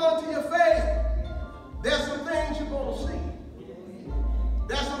hold on to your faith, there's some things you're going to see.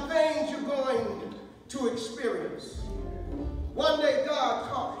 There's some things you're going to experience. One day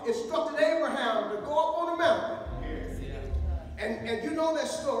God instructed Abraham to go up on a mountain. And you know that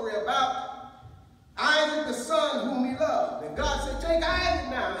story about Isaac, the son whom he loved. And God said, take Isaac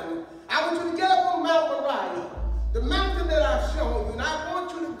now, and I want you to get up on Mount Moriah, the mountain that I've shown you, and I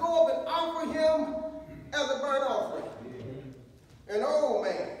want you to go up and offer him as a burnt offering. An old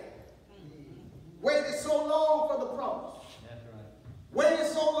man waited so long for the promise. Waited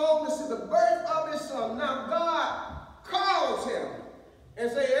so long to see the birth of his son. Now God calls him and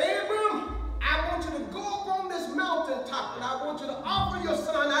says, Abram, I want you to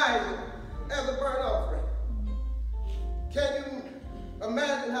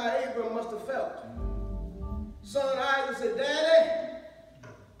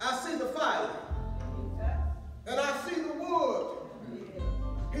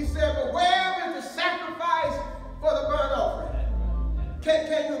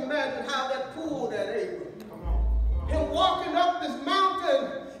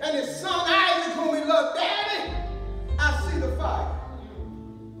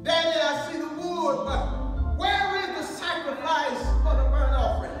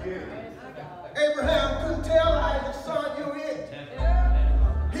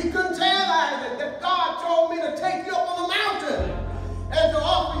He couldn't tell Isaac that God told me to take you up on the mountain and to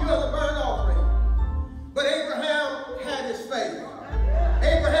offer you as a burnt offering. But Abraham had his faith.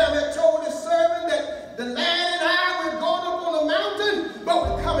 Abraham had told his servant that the lad and I were going up on the mountain, but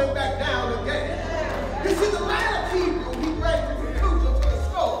we're coming back down again. You see, the writer of Hebrews, he brings the conclusion to the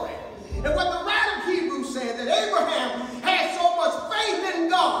story. And what the writer of Hebrews said, that Abraham had so much faith in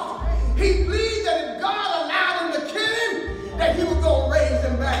God, he believed that if God allowed him to kill him, that he was going to raise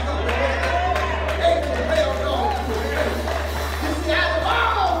him back up again. Abraham held on to his faith. You see, out of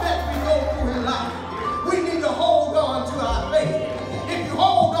all that we go through in life, we need to hold on to our faith. If you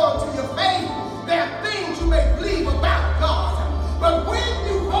hold on to your faith, there are things you may believe about God. But when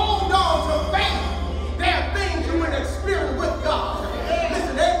you hold on to faith, there are things you will experience with God.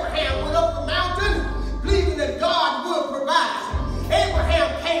 Listen, Abraham went up the mountain believing that God would provide. Abraham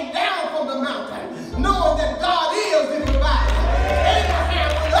came down from the mountain knowing that God is the provider.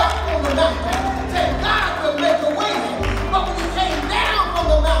 Abraham went up from the mountain said God will make a way. But when he came down from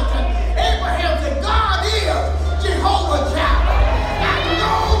the mountain, Abraham said God is Jehovah Jireh. I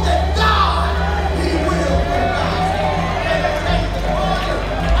know that God, he will provide. And I thank the Lord,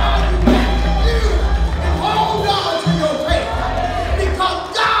 all you have to do is hold on to your faith.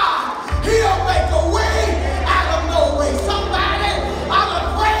 Because God, he'll make a way out of no way. Somebody ought to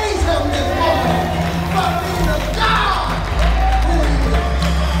praise him this morning for being a God who he is.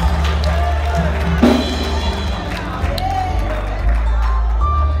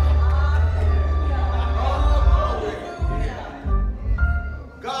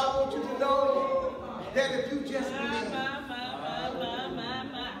 God wants you to know that if you just believe,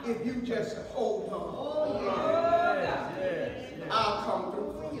 if you just hold on, I'll come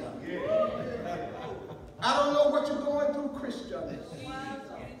through for you. I don't know what you're going through, Christian.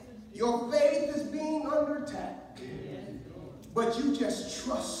 Your faith is being under attack, but you just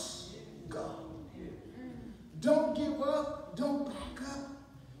trust God. Don't give up. Don't back up.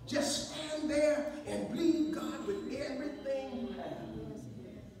 Just stand there and believe God with everything you have.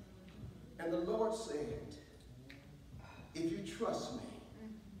 And the Lord said, if you trust me,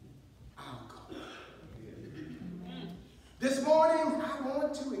 I'll come. This morning, I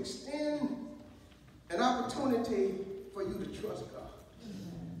want to extend an opportunity for you to trust God.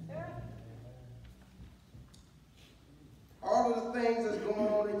 All of the things that's going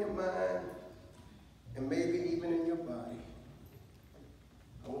on in your mind, and maybe even in your body,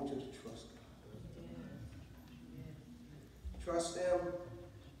 I want you to trust God. Trust him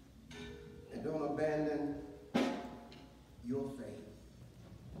and don't abandon your faith.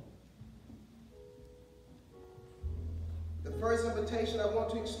 The first invitation I want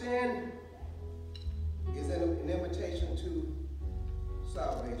to extend is an invitation to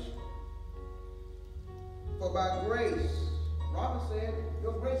salvation. For by grace, Robert said,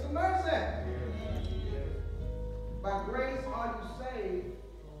 your grace and mercy. By grace are you saved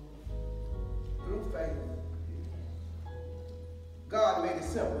through faith. God made it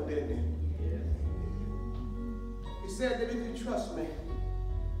simple, didn't he? He said that if you trust me,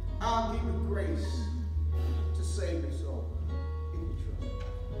 I'll give you grace to save your soul. If you trust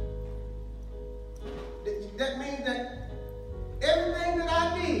me. That means that everything that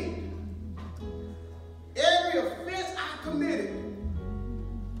I did, every offense I committed,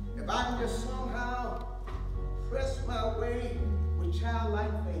 if I can just somehow press my way with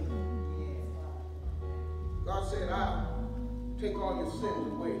childlike faith, God said, I'll take all your sins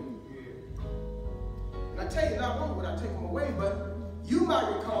away. And I tell you, not only would I take them away, but you might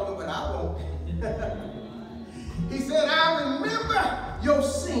recall them, but I won't. He said, I remember your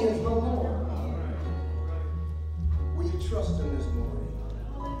sins no more. Will you trust him this morning?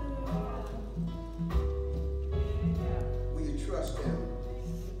 Will you trust him?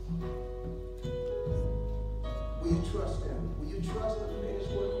 Will you trust him? Will you trust the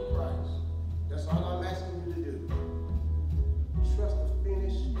finished work of Christ? That's all I'm asking you to do. Trust the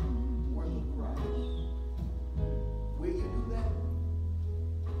finished work of Christ. Will you do that?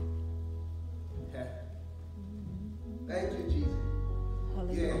 Yeah. Thank you, Jesus.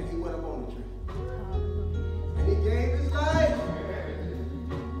 Hallelujah. Yeah, he went up on the tree. Hallelujah. And he gave his life.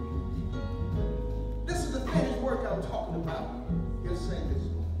 This is the finished work I'm talking about. You'll say this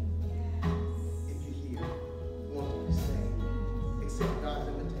one. If you're here, you want to be saved. Accept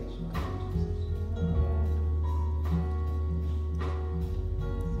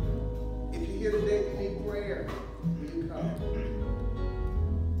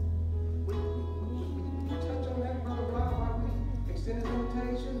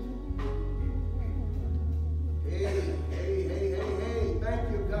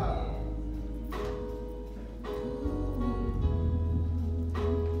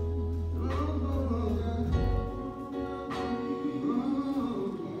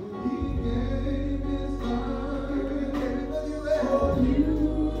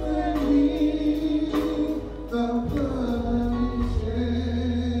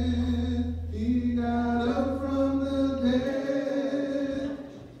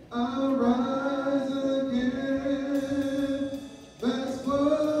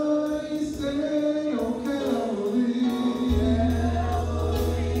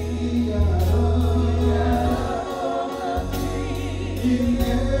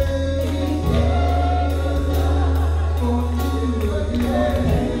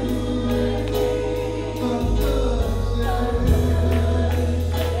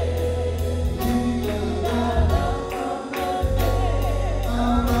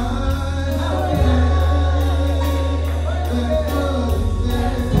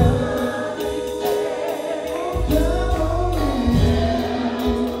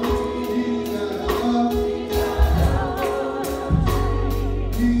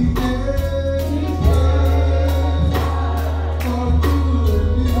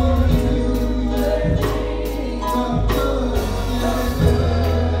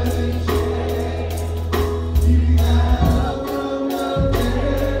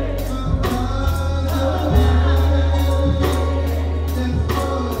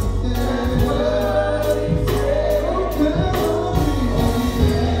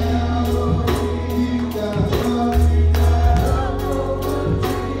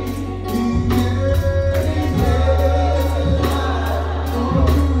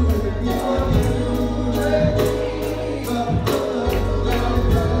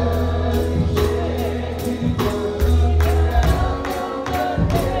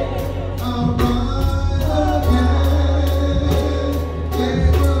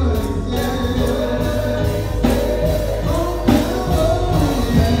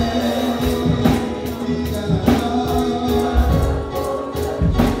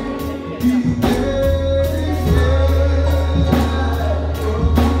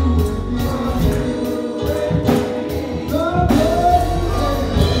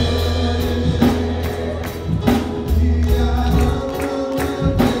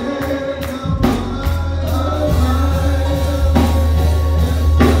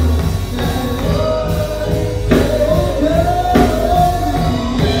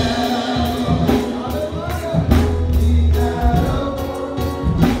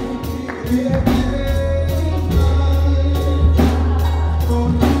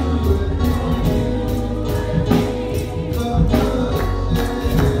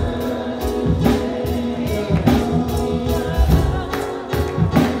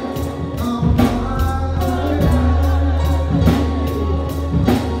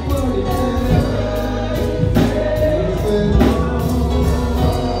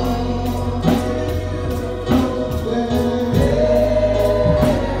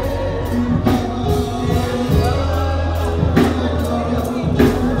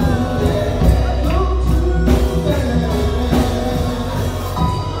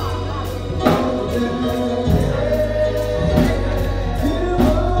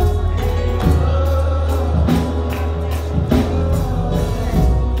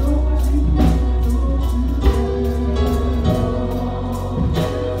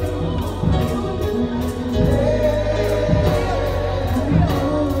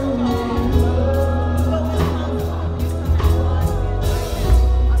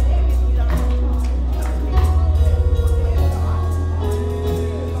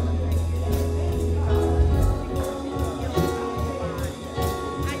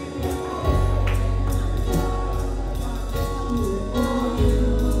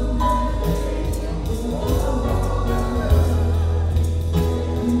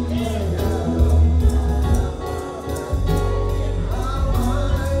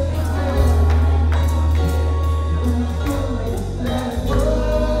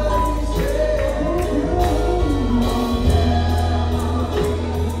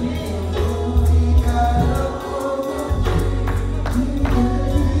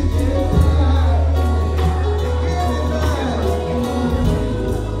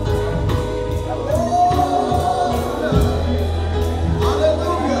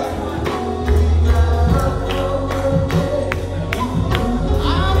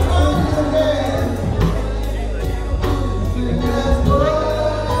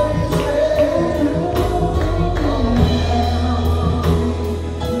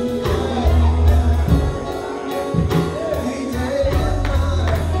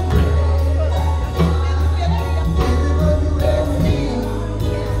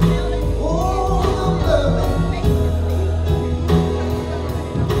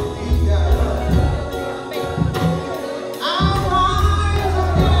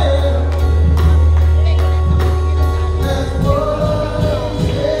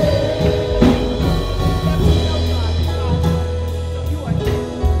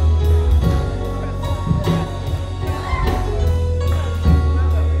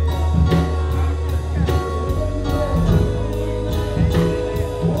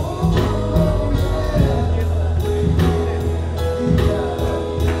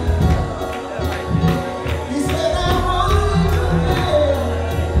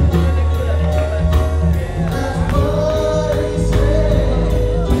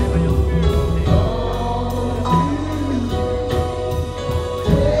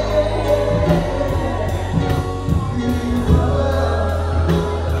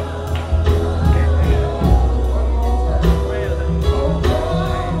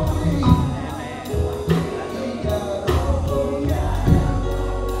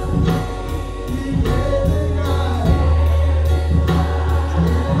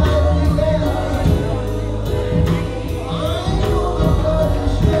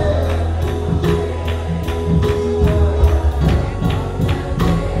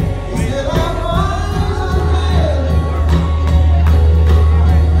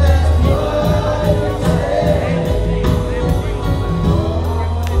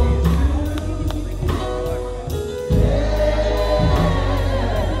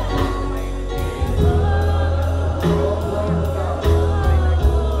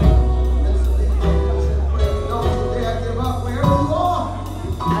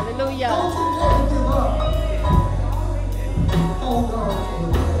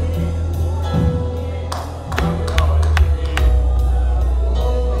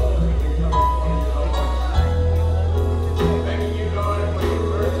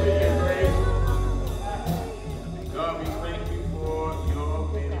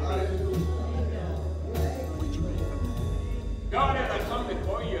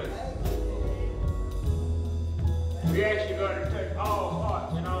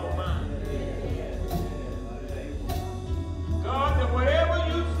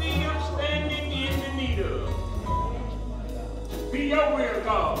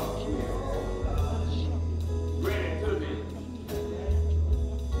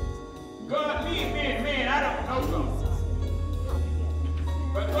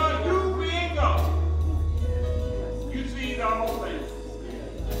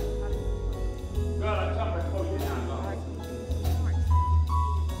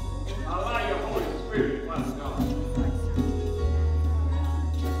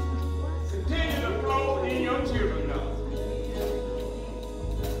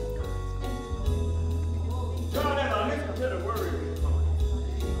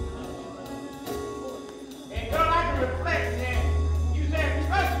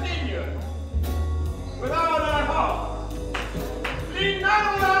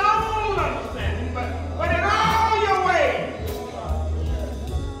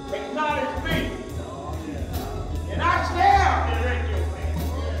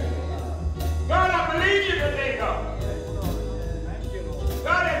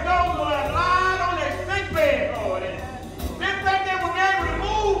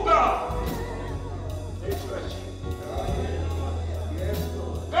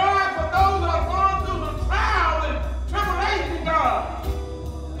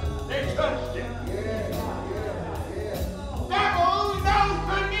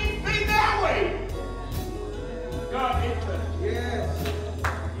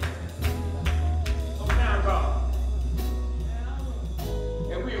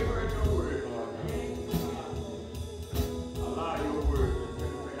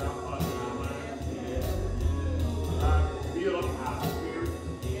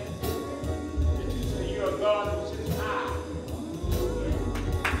God